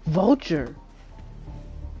 Vulture.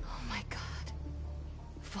 Oh my god.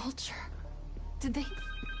 Vulture. Did they...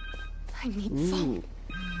 I need Ooh. phone.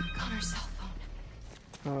 Connor's cell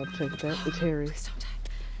phone. I'll check that. It's Harry. Please don't die.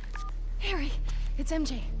 Harry, it's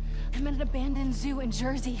MJ. I'm at an abandoned zoo in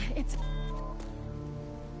Jersey. It's...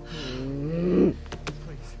 Mm.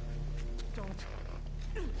 Please, don't.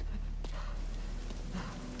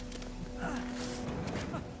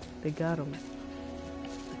 They got him.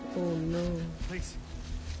 Oh no. Please.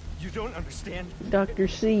 You don't understand. Dr.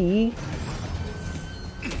 C.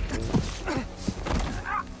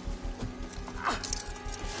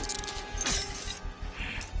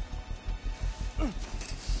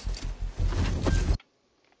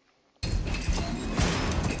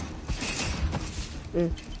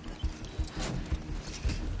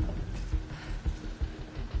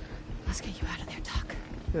 Let's get you out of there, Doc.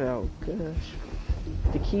 Oh gosh.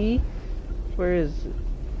 The key? Where is it?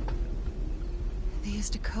 They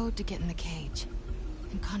used a code to get in the cage.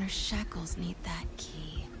 And Connor's shackles need that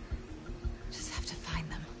key. Just have to find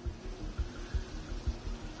them.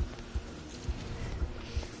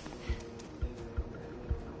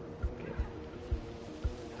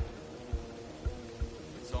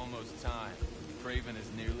 It's almost time. Craven is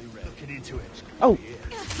nearly ready. Looking into it. Oh!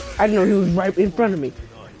 I didn't know he was right in front of me.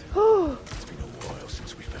 Oh! It's been a while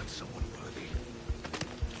since we found someone worthy.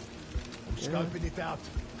 I'm scoping it out.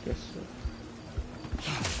 Yes, sir.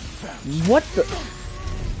 What the?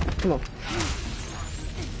 Come on.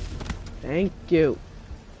 Thank you.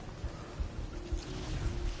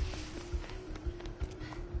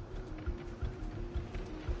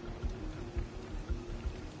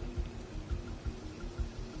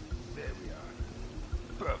 There we are.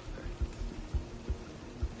 Perfect.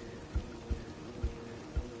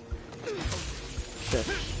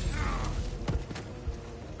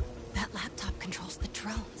 That laptop controls the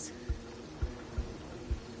drones.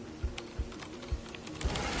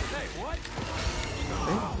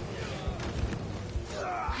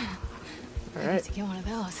 I need to get one of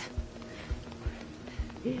those.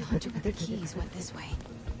 The hunter with the keys went this way.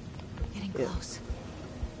 Getting close.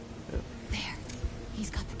 There. He's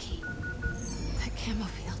got the key. That camo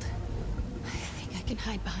field. I think I can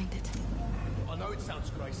hide behind it. I know it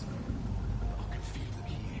sounds crazy, but I can feel them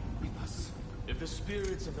here with us. If the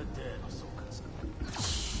spirits of the dead are so concerned.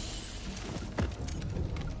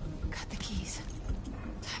 Got the keys.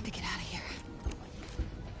 Time to get out of here.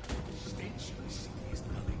 Stench in the city is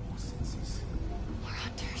nothing more senses. We're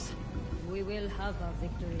hunters. We will have our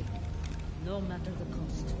victory, no matter the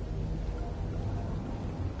cost.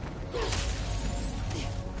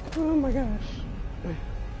 Oh my gosh.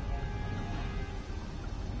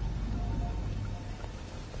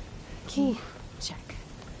 Key. Check.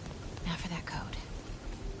 Now for that code.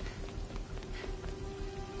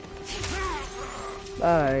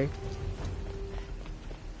 Bye.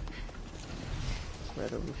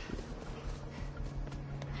 Right over here.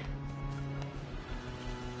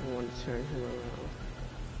 I want to turn him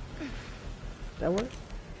around. That work?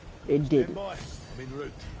 It did. Stand by. I'm en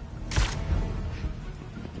route.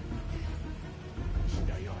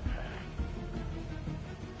 Stay on her.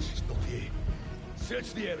 She's not here.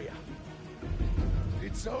 Search the area.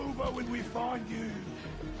 It's over when we find you.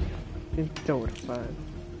 It's over 5.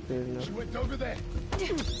 There's no. She went over there.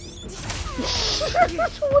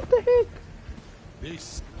 What the heck?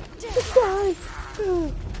 This. Just die.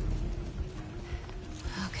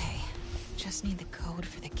 Okay. Just need the code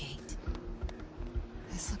for the gate.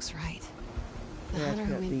 This looks right. The Yeah, hunter it's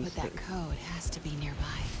who got input these that things. code has to be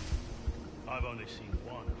nearby. I've only seen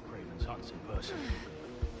one of Craven's hunts in person.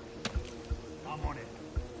 I'm on it.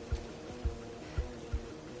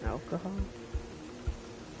 Alcohol?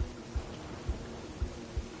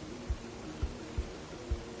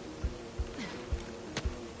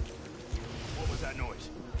 What was that noise?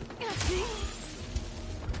 Yes.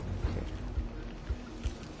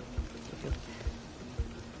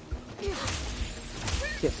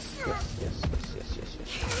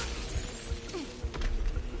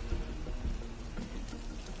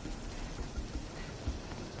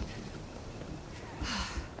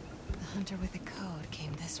 hunter with a code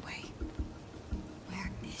came this way.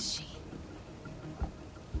 Where is she?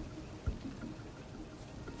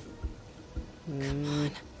 Come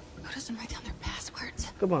on. Who doesn't write down their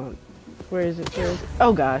passwords? Come on. Where is it? Where is it?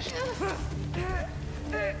 Oh gosh.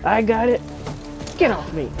 I got it. Get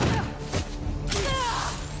off me.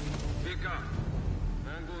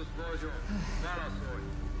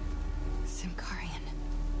 Simkarian.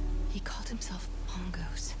 He called himself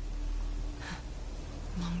Mongoose.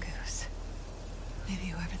 Mongoose. Maybe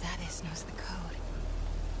whoever that is knows the code.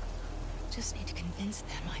 Just need to convince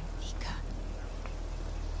them I'm Vika.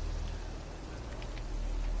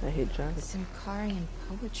 I hate Johnny. Simkarian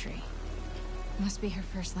poetry. Must be her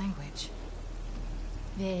first language.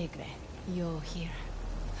 Vegre, yo here.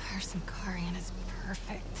 Her Simkarian is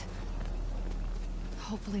perfect.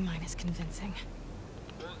 Hopefully mine is convincing.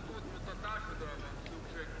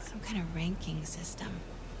 Some kind of ranking system.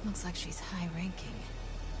 Looks like she's high ranking.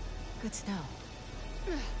 Good to know.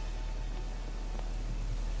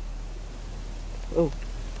 Oh.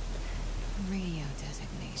 Radio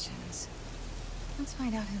designations. Let's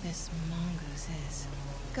find out who this mongoose is.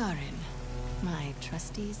 Garin, my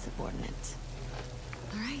trusty subordinate.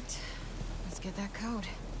 Alright, let's get that code.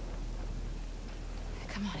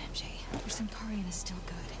 Come on, MJ. Your Simkarian is still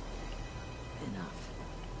good. Enough.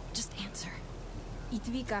 Just answer.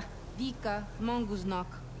 Itvika, Vika,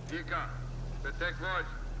 Monguznak. Vika, betek vagy?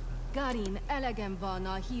 Garin, elegem van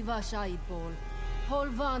a hívásaidból.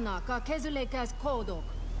 Hol vannak a kezülékhez kódok?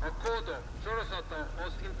 A kódok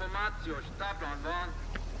sorozatokhoz információs táblán van.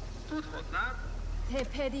 Tudhatnád? Te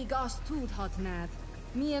pedig azt tudhatnád.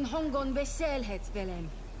 Milyen hangon beszélhetsz velem.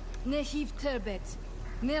 Ne hív többet,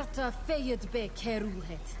 mert a fejedbe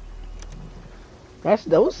kerülhet.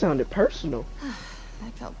 Those sounded personal.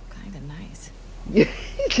 That felt kinda nice.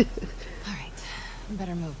 Alright,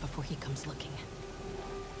 better move before he comes looking.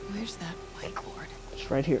 Where's that whiteboard? It's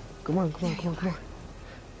right here. Come on, come on, come on, come on.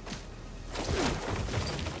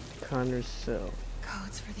 Connor's cell.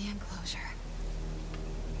 Codes for the enclosure.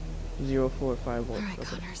 0451. Alright,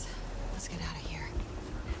 Connors. Let's get out of here.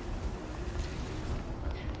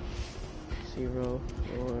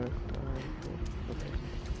 0454. Okay.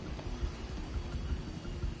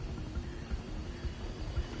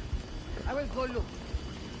 I will go look.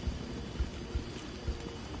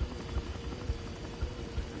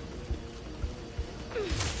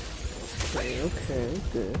 Okay,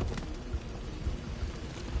 good.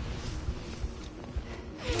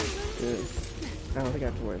 Good. I don't think I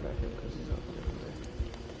have to worry about him because he's up there.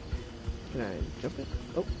 Can I jump it?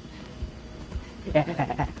 Oh.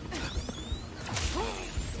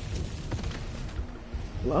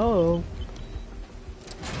 Whoa.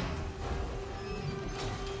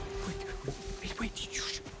 Wait.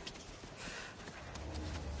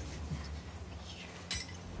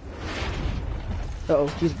 Uh-oh,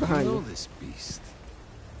 she's behind you. me. Know this beast.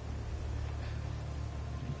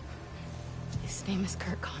 His name is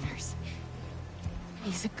Kurt Connors.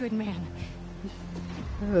 He's a good man.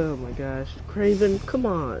 Oh my gosh. Craven, come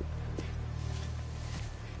on.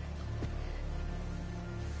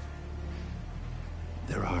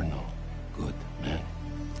 There are no good men.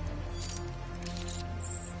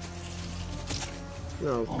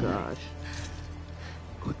 Oh gosh.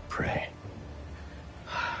 Good prey.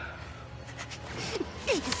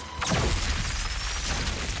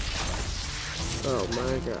 Oh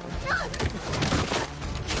my god.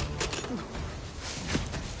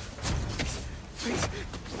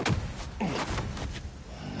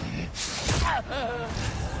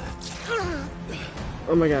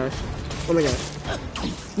 Oh my gosh. Oh my gosh.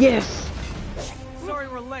 Yes! Sorry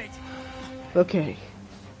we're late. Okay.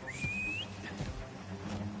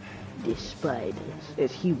 The spiders,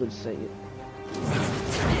 as he would say it.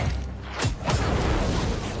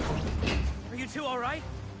 Are you two alright?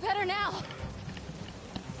 Better now.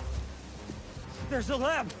 There's a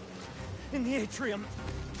lab in the atrium.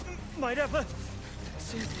 Might have a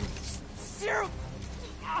serum.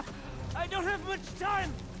 I don't have much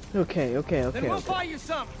time. Okay. Then we'll buy you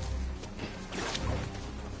some.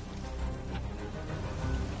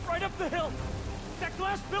 Right up the hill. That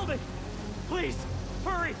glass building. Please,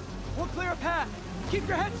 hurry. We'll clear a path. Keep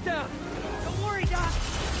your heads down. Don't worry, Doc.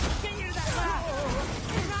 Get you to that lab.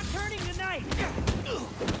 It's not turning tonight.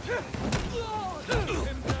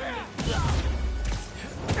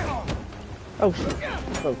 Oh shit.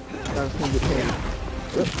 Oh, I was gonna get paid.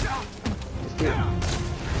 Just do it.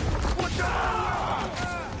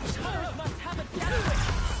 Must have a death wish.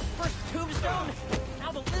 First tombstone,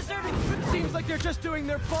 now the lizard. Seems like they're just doing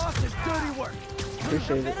their boss's dirty work.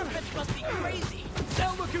 Appreciate it. Venom bitch must be crazy.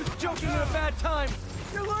 Now look who's joking at a bad time.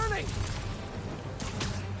 You're learning.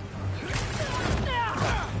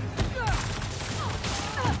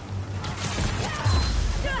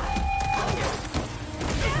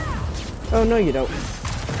 Oh, no, you don't.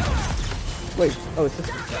 Wait. Oh, it's this.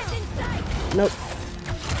 Nope.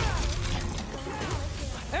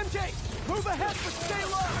 MJ, move ahead, but stay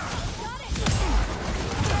low.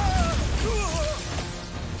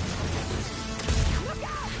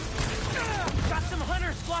 Got some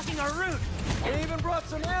hunters blocking our route. They even brought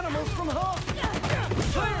some animals from home.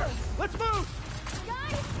 Clear. Let's move.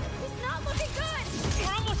 Guys, it's not looking good.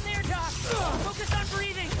 We're almost there, Doc. Focus on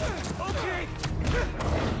breathing. Okay.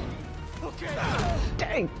 Okay.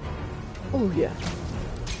 Dang. Oh, yeah.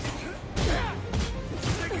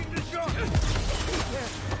 Taking the shot.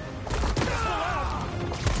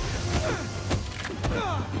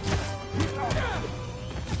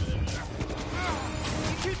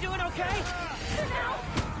 You two doing okay?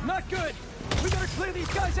 Not good. We better clear these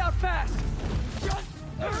guys out fast. Just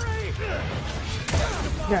hurry.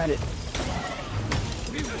 Got it.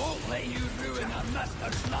 We won't let you ruin our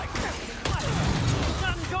master's life.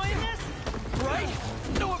 Not enjoying this? Right?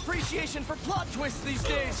 No appreciation for plot twists these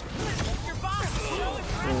days. Your boss.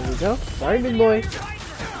 There we go. Sorry, big boy. To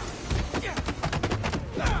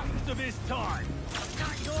this time.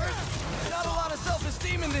 Not yours. Not a lot of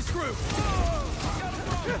self-esteem in this group.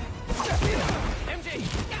 MJ,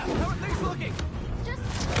 how are things looking? Just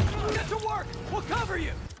get to work. We'll cover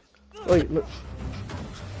you. Wait, look.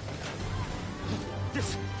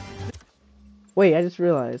 This Wait, I just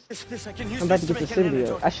realized. This I can use I'm about to this get the make an studio.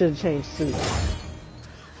 antidote. I should have changed studio.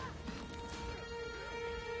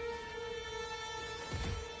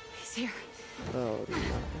 He's here. Oh,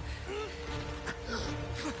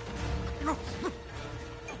 no.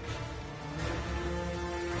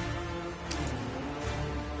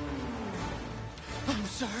 I'm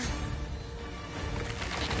sorry.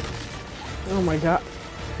 Oh my god.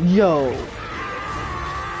 Yo.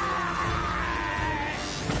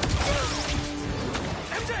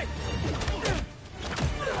 MJ!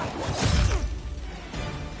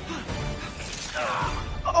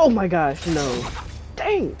 Oh my gosh, no.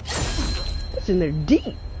 Dang. It's in there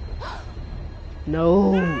deep.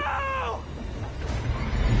 No.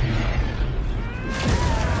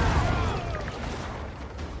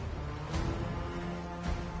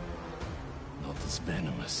 Not as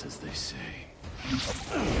venomous as they say.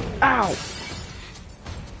 Ow.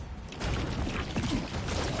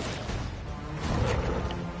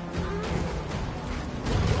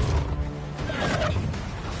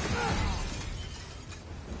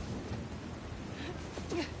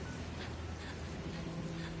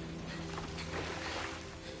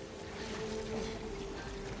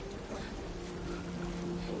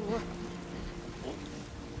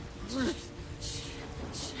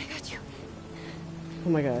 I got you. Oh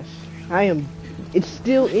my gosh. I am. It's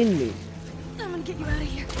still in me. I'm gonna get you out of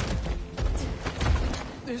here.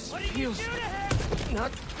 This feels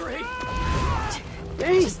not great.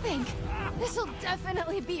 Dang. Just think, this'll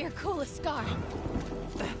definitely be your coolest scar.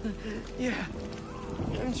 Yeah.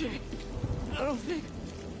 MJ, I don't think...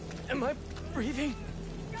 Am I breathing?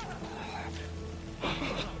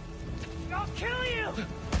 I'll kill you!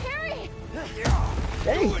 Harry!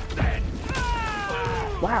 Dang.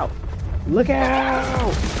 Wow. Look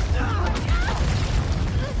out!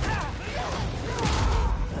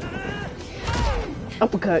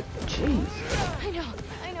 Uppercut. Jeez. I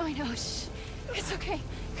know. Shh. It's okay.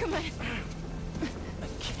 Come on.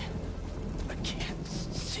 I can't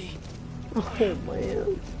see. Oh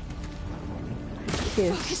man. I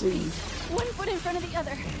can't Focus, see. please. One foot in front of the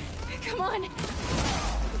other. Come on.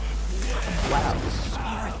 Wow.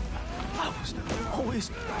 I was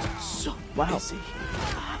always so busy.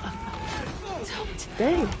 Don't.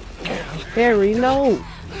 Dang. Harry, no.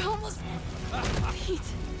 We're almost... Pete,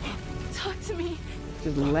 talk to me.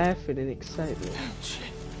 Just laughing in excitement.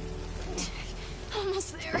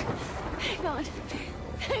 Almost there. Hang on.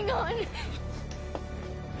 Hang on.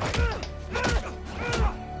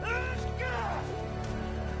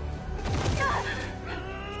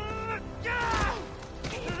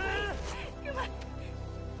 Come on.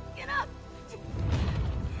 Get up.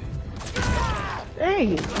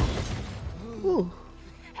 Dang. Ooh.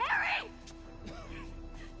 Harry!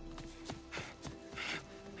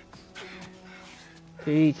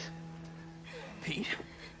 Pete. Pete.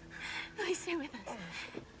 Please stay with us.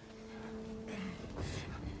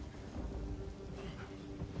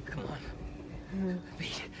 Come on.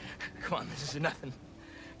 Pete. Come on, this is nothing.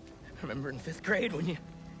 Remember in 5th grade when you...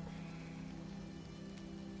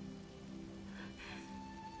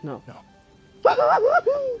 No. No.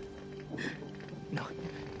 No.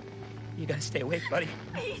 You gotta stay awake, buddy.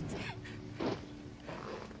 Pete!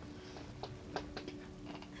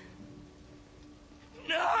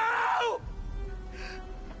 No!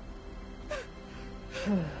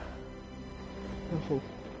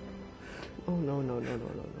 Oh no, no, no, no, no,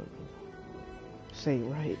 no, no. Say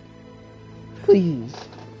right. Please.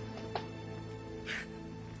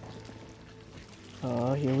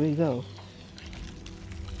 Oh, here we go.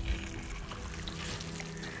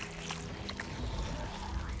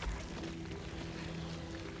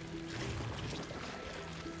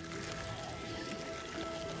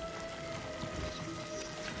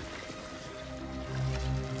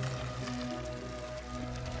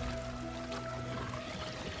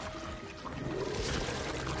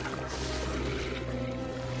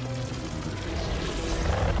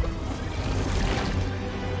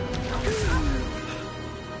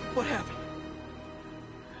 What happened?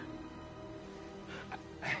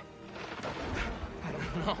 I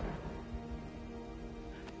don't know.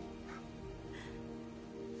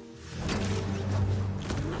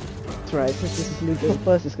 That's right, since this is New Game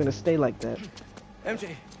Plus, it's gonna stay like that.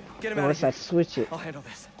 MJ, get him out of Unless here. I switch it. I'll handle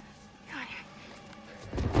this.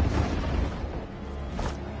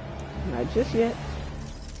 Not just yet.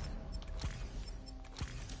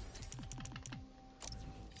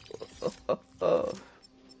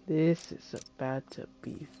 This is about to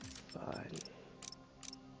be fun.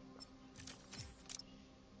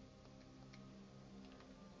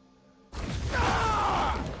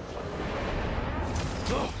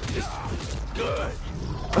 Oh, this is good.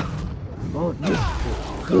 Oh, this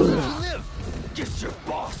is good. Get your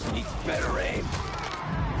boss needs better aim.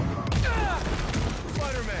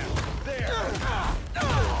 Spider-Man, there.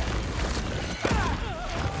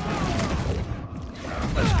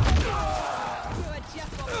 Good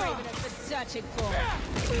Jeff O'Craven has been searching for.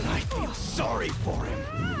 I feel sorry for him.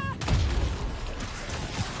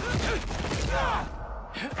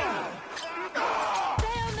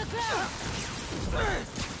 Stay on the ground.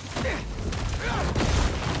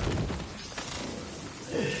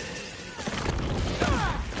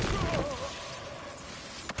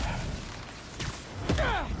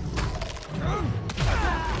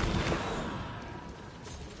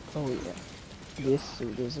 Oh yeah. This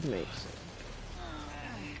suit is amazing.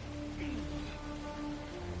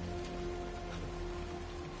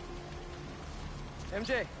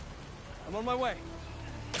 MJ, I'm on my way.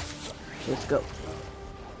 Let's go.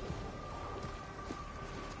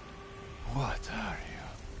 What are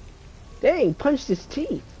you? Dang, punched his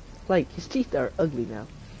teeth. Like, his teeth are ugly now.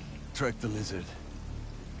 Trek the lizard.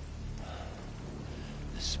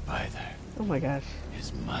 The spider Oh my gosh.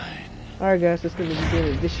 is mine. Alright guys, that's gonna be the end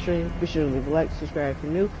of this stream. Be sure to leave a like, subscribe if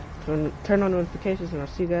you're new, turn on notifications, and I'll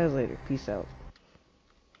see you guys later. Peace out.